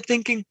looking at it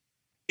thinking,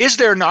 is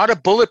there not a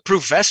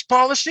bulletproof vest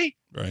policy?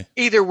 Right.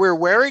 Either we're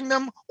wearing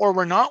them or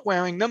we're not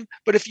wearing them.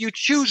 But if you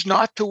choose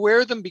not to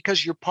wear them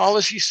because your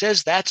policy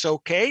says that's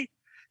okay,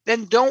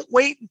 then don't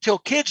wait until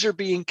kids are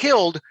being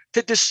killed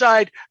to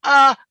decide,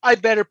 I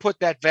better put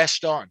that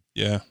vest on.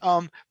 Yeah.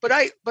 But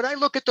I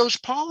look at those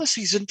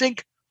policies and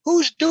think,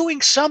 who's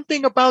doing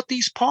something about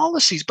these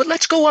policies? But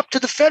let's go up to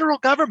the federal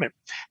government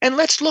and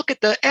let's look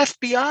at the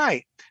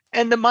FBI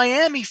and the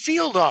Miami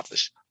field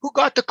office who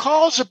got the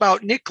calls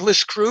about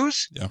Nicholas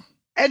Cruz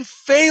and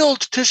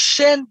failed to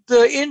send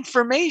the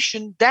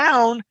information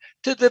down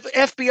to the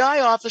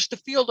FBI office, the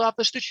field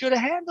office that should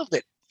have handled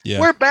it.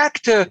 Yeah. We're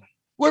back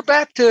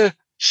to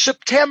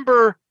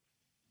September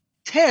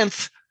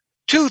 10th,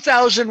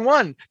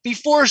 2001,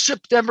 before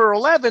September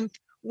 11th,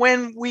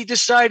 when we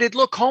decided,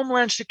 look,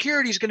 Homeland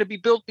Security is going to be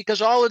built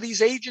because all of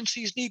these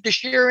agencies need to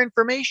share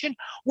information.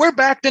 We're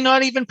back to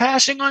not even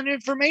passing on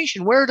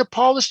information. Where are the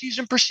policies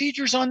and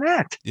procedures on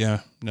that? Yeah,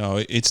 no,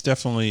 it's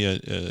definitely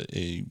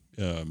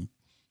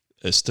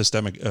a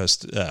systemic.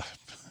 It's not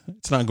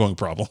an ongoing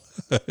problem.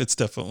 It's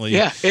definitely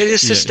it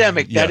is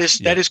systemic. That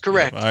is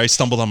correct. I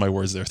stumbled on my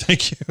words there.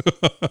 Thank you.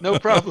 No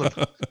problem.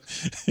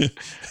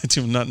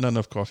 Not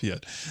enough coffee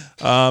yet.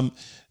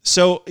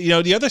 So,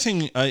 the other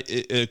thing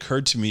it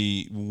occurred to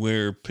me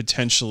where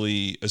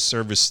potentially a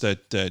service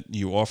that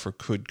you offer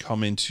could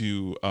come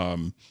into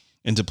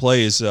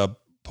play is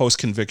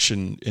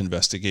post-conviction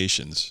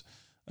investigations.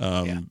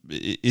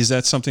 Is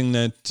that something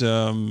that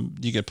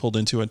you get pulled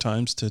into at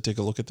times to take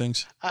a look at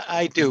things?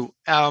 I do.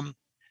 I'm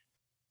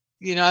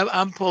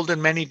pulled in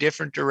many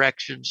different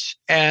directions.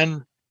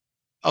 And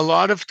a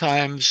lot of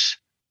times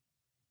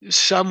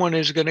someone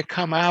is going to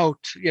come out,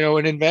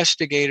 an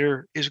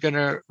investigator is going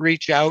to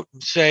reach out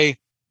and say,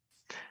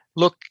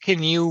 look,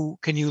 can you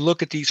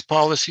look at these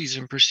policies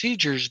and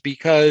procedures?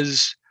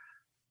 Because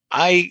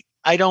I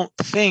don't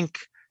think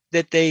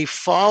that they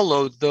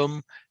followed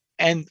them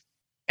and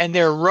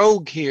they're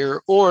rogue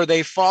here, or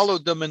they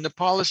followed them and the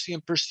policy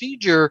and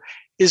procedure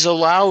is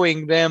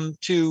allowing them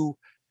to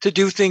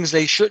do things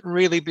they shouldn't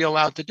really be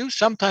allowed to do,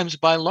 sometimes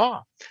by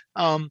law.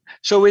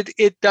 So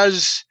it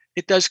does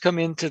come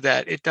into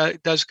that. It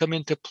does come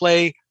into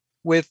play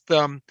with,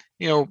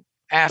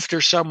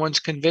 after someone's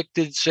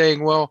convicted,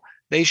 saying, well,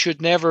 this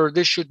should never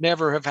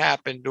have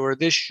happened, or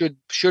this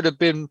should have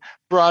been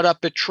brought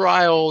up at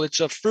trial.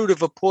 It's a fruit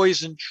of a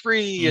poison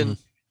tree. Mm-hmm.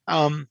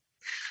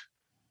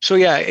 So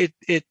yeah,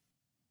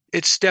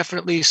 it's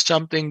definitely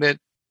something that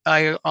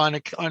I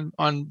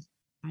on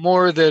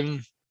more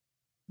than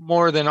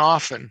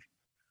often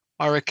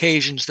are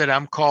occasions that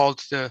I'm called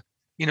to,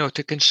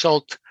 to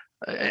consult.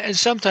 And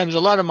sometimes a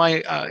lot of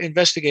my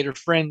investigator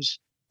friends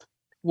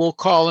will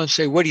call and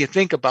say, what do you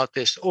think about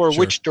this? Or Sure.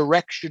 which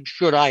direction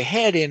should I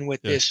head in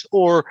with Yeah. this?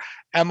 Or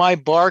am I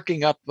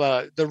barking up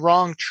the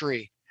wrong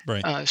tree?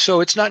 Right.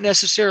 So it's not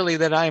necessarily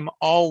that I'm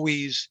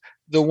always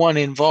the one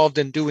involved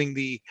in doing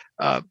the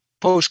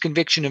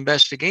post-conviction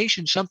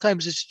investigation.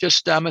 Sometimes it's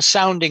just I'm a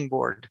sounding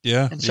board.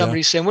 Yeah. And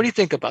somebody's saying, what do you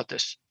think about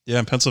this? Yeah,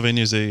 and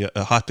Pennsylvania is a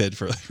hotbed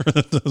for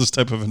those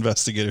type of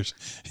investigators.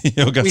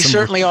 Got We some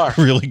certainly are.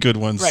 really good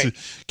ones. Right.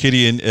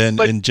 Kitty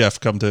and Jeff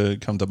come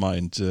to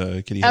mind.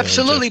 Kitty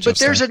absolutely, Jeff but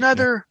there's Stein.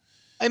 another.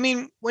 I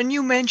mean, when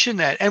you mention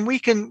that, and we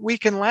can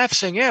laugh,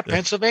 saying, "Yeah,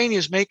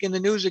 Pennsylvania's making the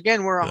news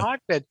again. We're a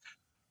hotbed."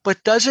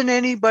 But doesn't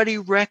anybody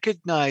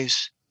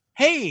recognize,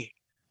 hey,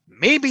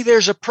 maybe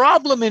there's a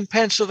problem in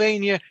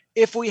Pennsylvania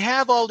if we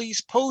have all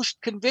these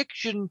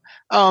post-conviction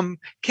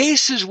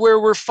cases where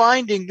we're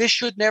finding this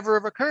should never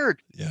have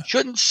occurred? Yeah.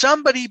 Shouldn't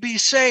somebody be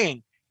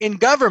saying in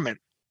government,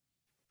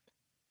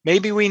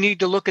 maybe we need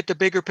to look at the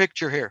bigger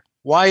picture here?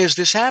 Why is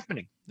this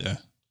happening? Yeah.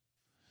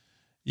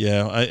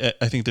 Yeah,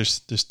 I think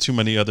there's too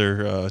much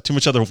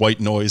other white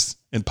noise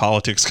in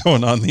politics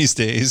going on these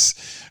days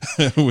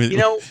with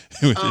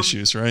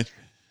issues, right?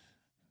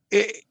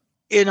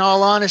 In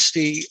all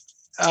honesty,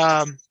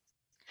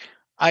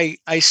 I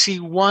see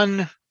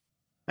one.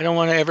 I don't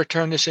want to ever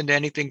turn this into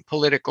anything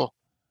political,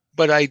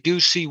 but I do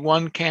see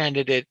one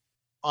candidate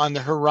on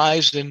the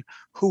horizon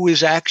who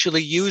is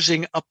actually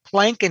using a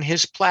plank in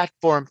his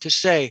platform to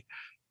say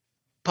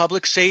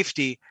public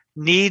safety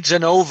needs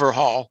an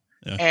overhaul.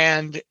 Yeah.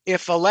 And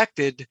if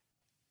elected,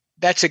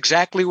 that's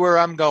exactly where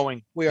I'm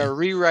going. We are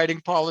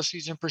rewriting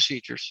policies and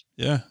procedures.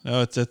 Yeah,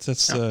 no,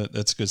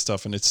 that's good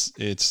stuff, and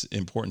it's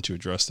important to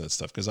address that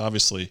stuff because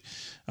obviously,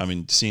 I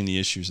mean, seeing the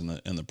issues and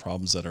the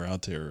problems that are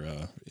out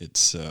there,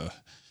 it's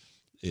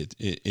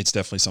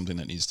definitely something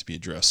that needs to be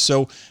addressed.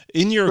 So,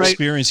 in your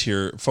experience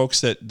here,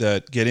 folks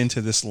that get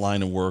into this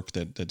line of work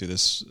that do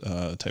this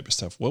type of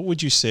stuff, what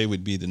would you say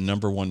would be the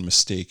number one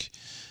mistake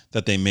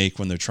that they make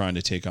when they're trying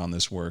to take on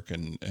this work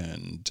and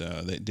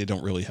they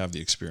don't really have the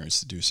experience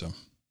to do so?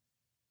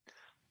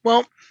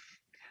 Well,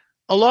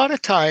 a lot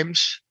of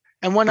times,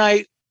 and when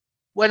I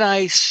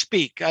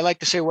speak, I like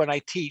to say when I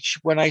teach,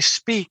 when I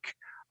speak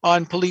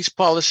on police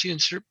policy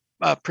and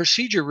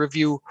procedure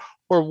review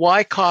or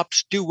why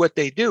cops do what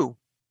they do,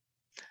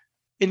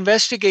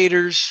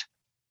 investigators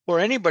or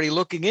anybody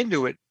looking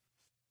into it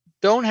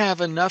don't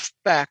have enough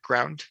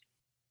background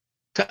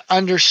to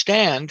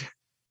understand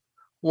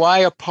why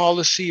a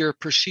policy or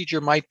procedure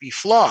might be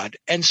flawed.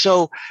 And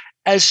so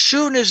as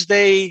soon as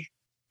they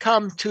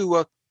come to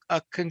a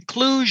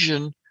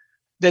conclusion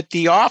that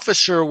the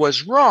officer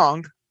was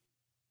wrong,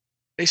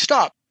 they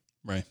stop.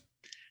 Right.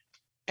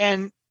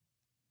 And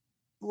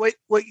what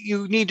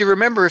you need to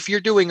remember if you're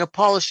doing a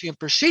policy and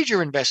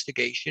procedure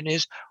investigation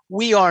is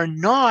we are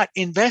not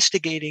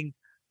investigating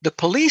the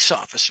police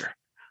officer.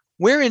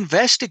 We're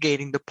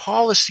investigating the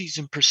policies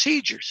and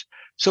procedures.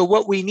 So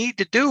what we need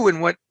to do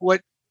and what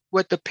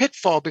the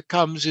pitfall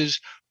becomes is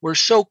we're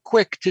so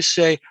quick to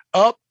say,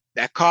 oh,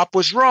 that cop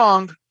was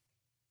wrong.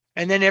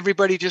 And then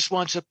everybody just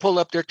wants to pull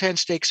up their tent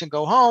stakes and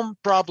go home,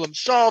 problem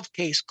solved,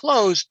 case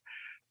closed.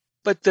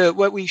 But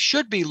what we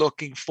should be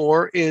looking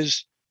for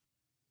is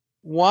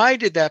why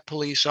did that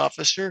police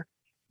officer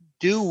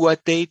do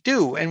what they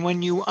do? And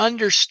when you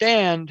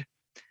understand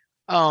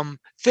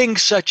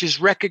things such as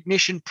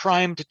recognition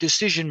primed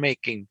decision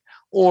making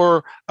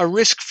or a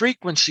risk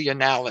frequency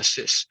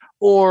analysis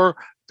or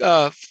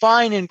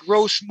fine and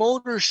gross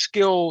motor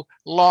skill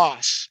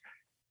loss,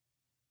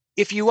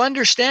 if you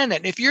understand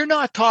that, if you're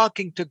not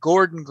talking to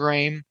Gordon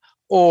Graham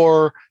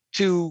or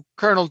to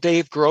Colonel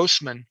Dave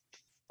Grossman,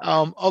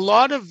 a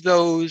lot of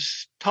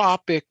those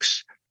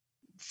topics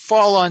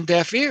fall on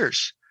deaf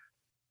ears.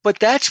 But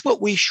that's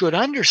what we should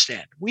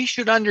understand. We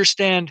should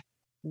understand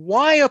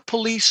why a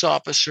police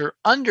officer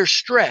under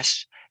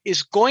stress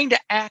is going to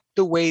act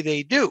the way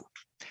they do.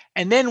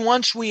 And then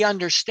once we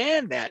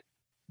understand that,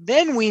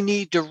 then we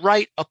need to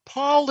write a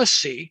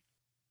policy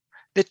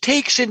that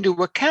takes into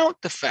account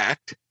the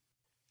fact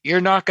you're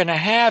not going to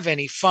have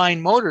any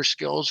fine motor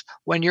skills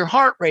when your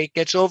heart rate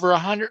gets over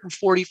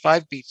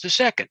 145 beats a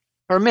second,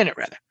 or a minute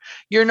rather.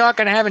 You're not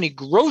going to have any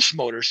gross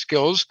motor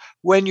skills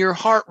when your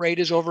heart rate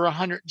is over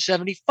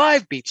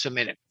 175 beats a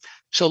minute.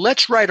 So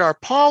let's write our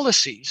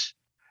policies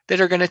that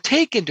are going to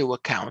take into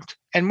account,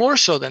 and more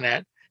so than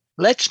that,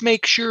 let's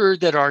make sure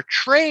that our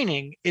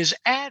training is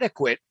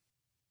adequate,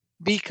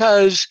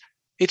 because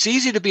it's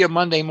easy to be a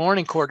Monday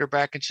morning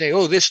quarterback and say,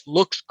 oh, this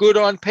looks good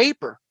on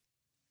paper.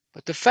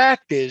 But the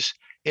fact is,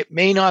 it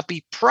may not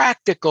be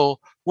practical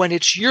when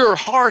it's your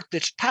heart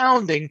that's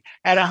pounding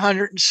at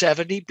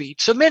 170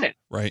 beats a minute.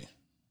 Right.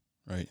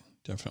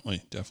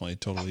 Definitely.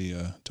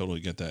 Totally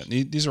get that.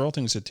 These are all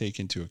things to take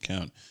into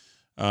account.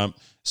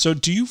 So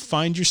do you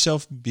find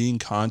yourself being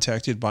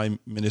contacted by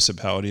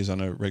municipalities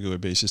on a regular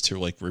basis to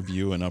like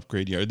review and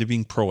upgrade you? Are they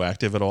being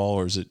proactive at all,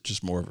 or is it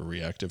just more of a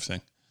reactive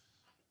thing?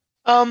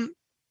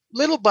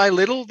 Little by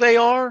little, they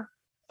are.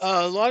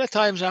 A lot of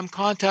times I'm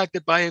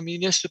contacted by a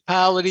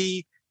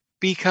municipality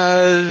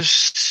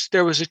because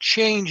there was a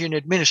change in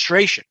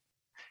administration.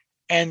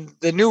 And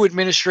the new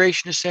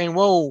administration is saying,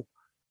 whoa,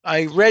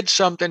 I read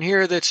something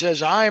here that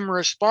says I'm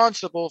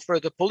responsible for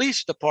the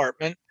police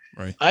department.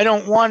 Right. I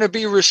don't want to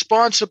be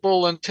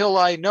responsible until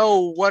I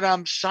know what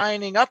I'm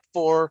signing up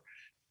for.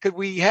 Could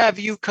we have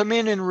you come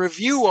in and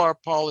review our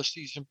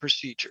policies and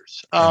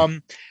procedures? Right.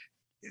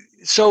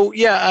 So,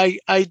 yeah,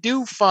 I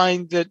do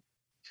find that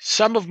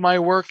some of my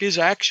work is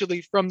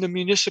actually from the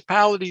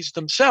municipalities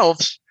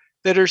themselves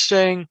that are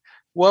saying,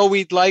 well,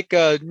 we'd like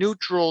a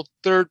neutral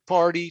third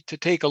party to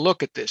take a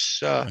look at this.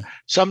 Right.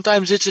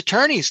 Sometimes it's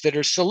attorneys that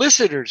are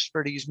solicitors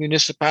for these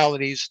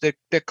municipalities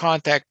that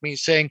contact me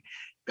saying,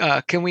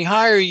 can we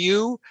hire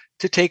you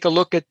to take a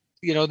look at,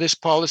 this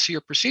policy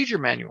or procedure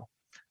manual?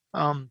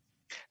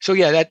 So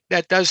yeah,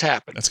 that does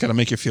happen. That's got to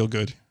make you feel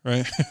good,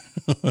 right?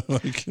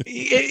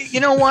 You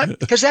know what?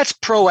 Because that's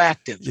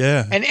proactive.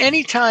 Yeah. And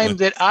anytime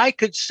that I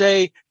could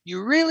say,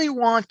 you really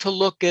want to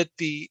look at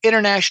the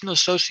International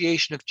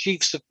Association of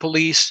Chiefs of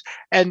Police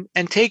and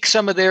take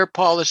some of their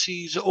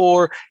policies,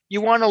 or you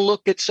want to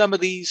look at some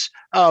of these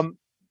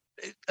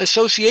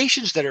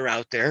associations that are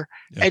out there,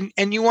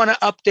 and you want to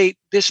update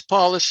this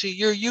policy,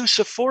 your use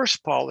of force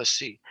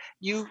policy,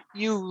 you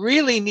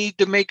really need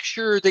to make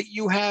sure that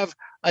you have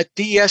a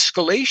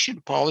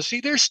de-escalation policy.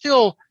 There's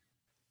still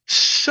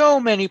so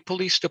many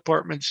police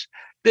departments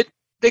that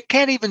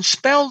can't even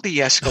spell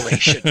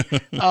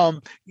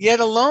de-escalation. Yet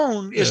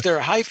alone, is there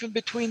a hyphen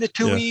between the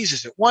two E's?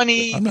 Is it one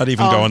E? I'm not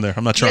even going there.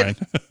 I'm not trying.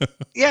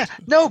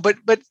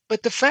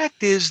 But the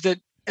fact is that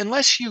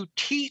unless you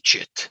teach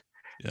it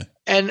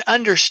and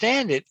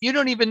understand it, you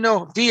don't even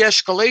know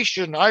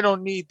de-escalation. I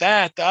don't need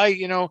that. I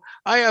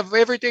have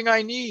everything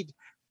I need.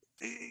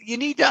 You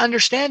need to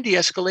understand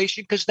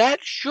de-escalation, because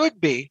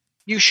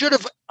you should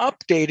have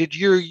updated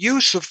your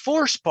use of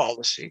force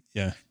policy.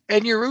 Yeah.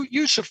 And your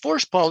use of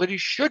force policy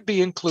should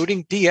be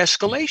including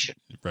de-escalation.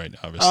 Right,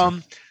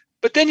 obviously.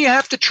 But then you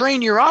have to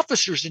train your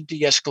officers in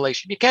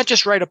de-escalation. You can't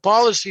just write a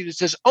policy that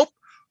says, oh,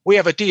 we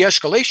have a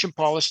de-escalation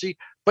policy,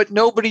 but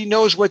nobody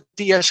knows what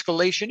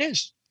de-escalation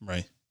is.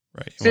 Right.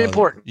 It's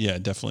important. Yeah,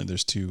 definitely.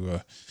 There's two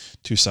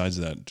sides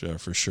of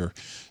that for sure.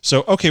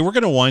 So, okay, we're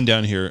going to wind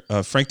down here.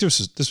 Frank,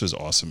 this was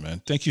awesome,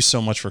 man. Thank you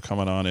so much for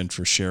coming on and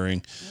for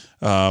sharing.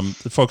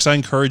 Folks, I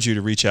encourage you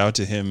to reach out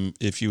to him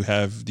if you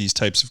have these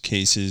types of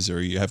cases or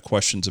you have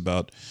questions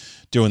about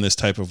doing this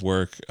type of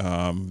work.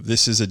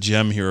 This is a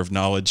gem here of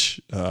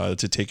knowledge to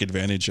take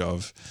advantage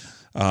of.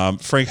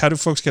 Frank, how do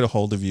folks get a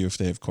hold of you if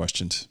they have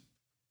questions?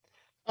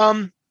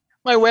 My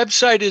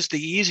website is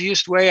the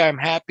easiest way. I'm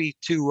happy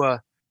to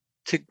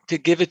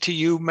give it to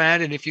you,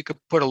 Matt, and if you could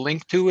put a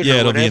link to it,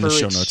 it'll be in the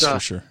show notes for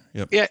sure.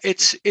 Yep. Yeah,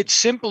 it's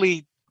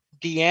simply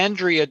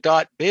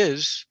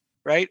deandria.biz,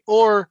 right?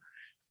 Or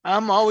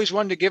I'm always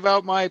one to give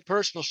out my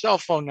personal cell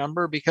phone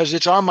number because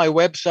it's on my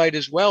website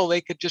as well.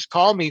 They could just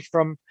call me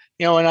from,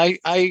 and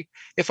I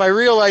if I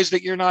realize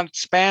that you're not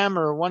spam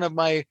or one of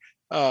my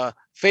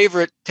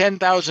favorite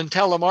 10,000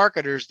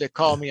 telemarketers that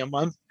call me a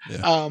month.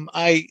 Yeah.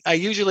 I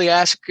usually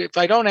ask, if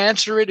I don't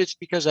answer it, it's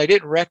because I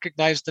didn't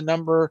recognize the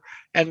number.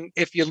 And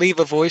if you leave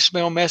a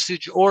voicemail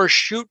message or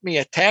shoot me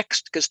a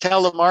text, because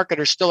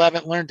telemarketers still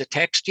haven't learned to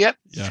text yet.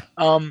 Yeah.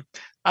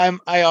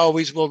 I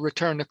always will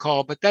return the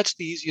call, but that's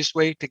the easiest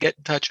way to get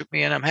in touch with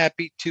me. And I'm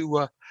happy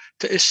to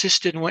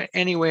assist in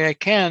any way I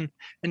can.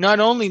 And not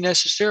only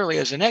necessarily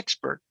as an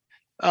expert.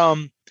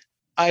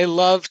 I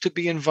love to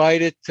be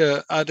invited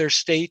to other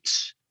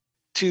states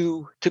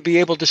to be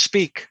able to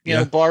speak,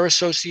 bar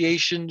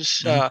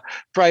associations,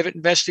 private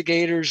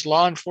investigators,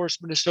 law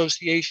enforcement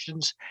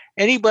associations,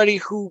 anybody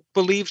who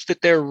believes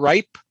that they're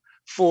ripe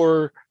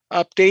for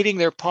updating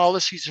their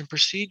policies and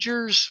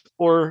procedures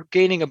or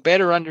gaining a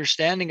better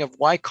understanding of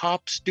why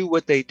cops do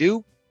what they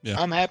do. Yeah.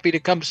 I'm happy to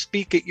come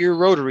speak at your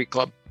Rotary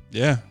Club.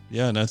 Yeah,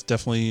 and that's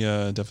definitely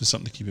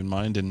something to keep in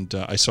mind. And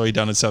I saw you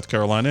down in South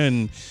Carolina,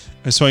 and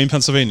I saw you in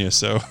Pennsylvania.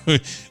 So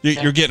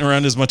you're getting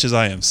around as much as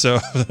I am. So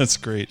that's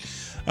great.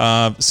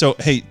 So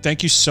hey,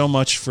 thank you so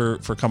much for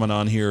coming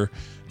on here.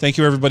 Thank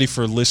you everybody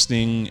for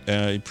listening.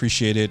 I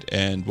appreciate it,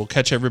 and we'll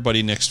catch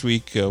everybody next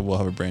week. We'll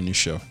have a brand new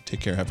show.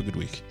 Take care. Have a good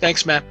week.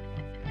 Thanks, Matt.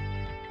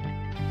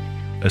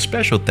 A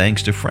special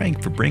thanks to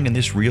Frank for bringing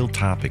this real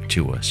topic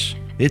to us.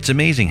 It's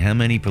amazing how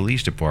many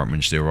police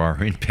departments there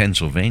are in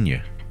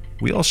Pennsylvania.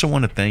 We also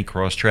want to thank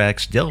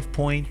Crosstracks, Delft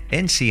Point,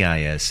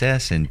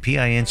 NCISS, and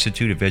PI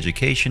Institute of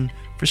Education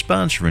for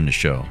sponsoring the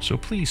show, so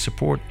please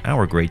support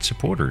our great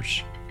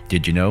supporters.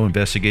 Did you know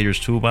Investigators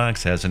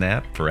Toolbox has an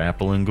app for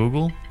Apple and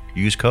Google?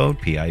 Use code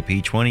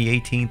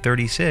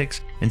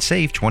PIP201836 and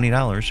save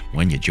 $20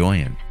 when you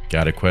join.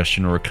 Got a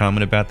question or a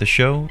comment about the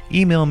show?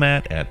 Email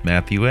Matt at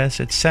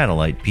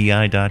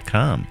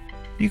matthews@satellitepi.com.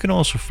 You can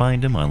also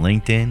find him on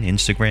LinkedIn,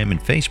 Instagram,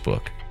 and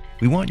Facebook.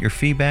 We want your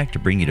feedback to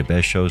bring you the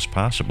best shows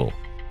possible.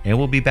 And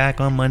we'll be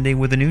back on Monday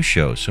with a new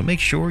show, so make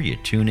sure you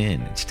tune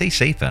in and stay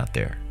safe out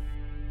there.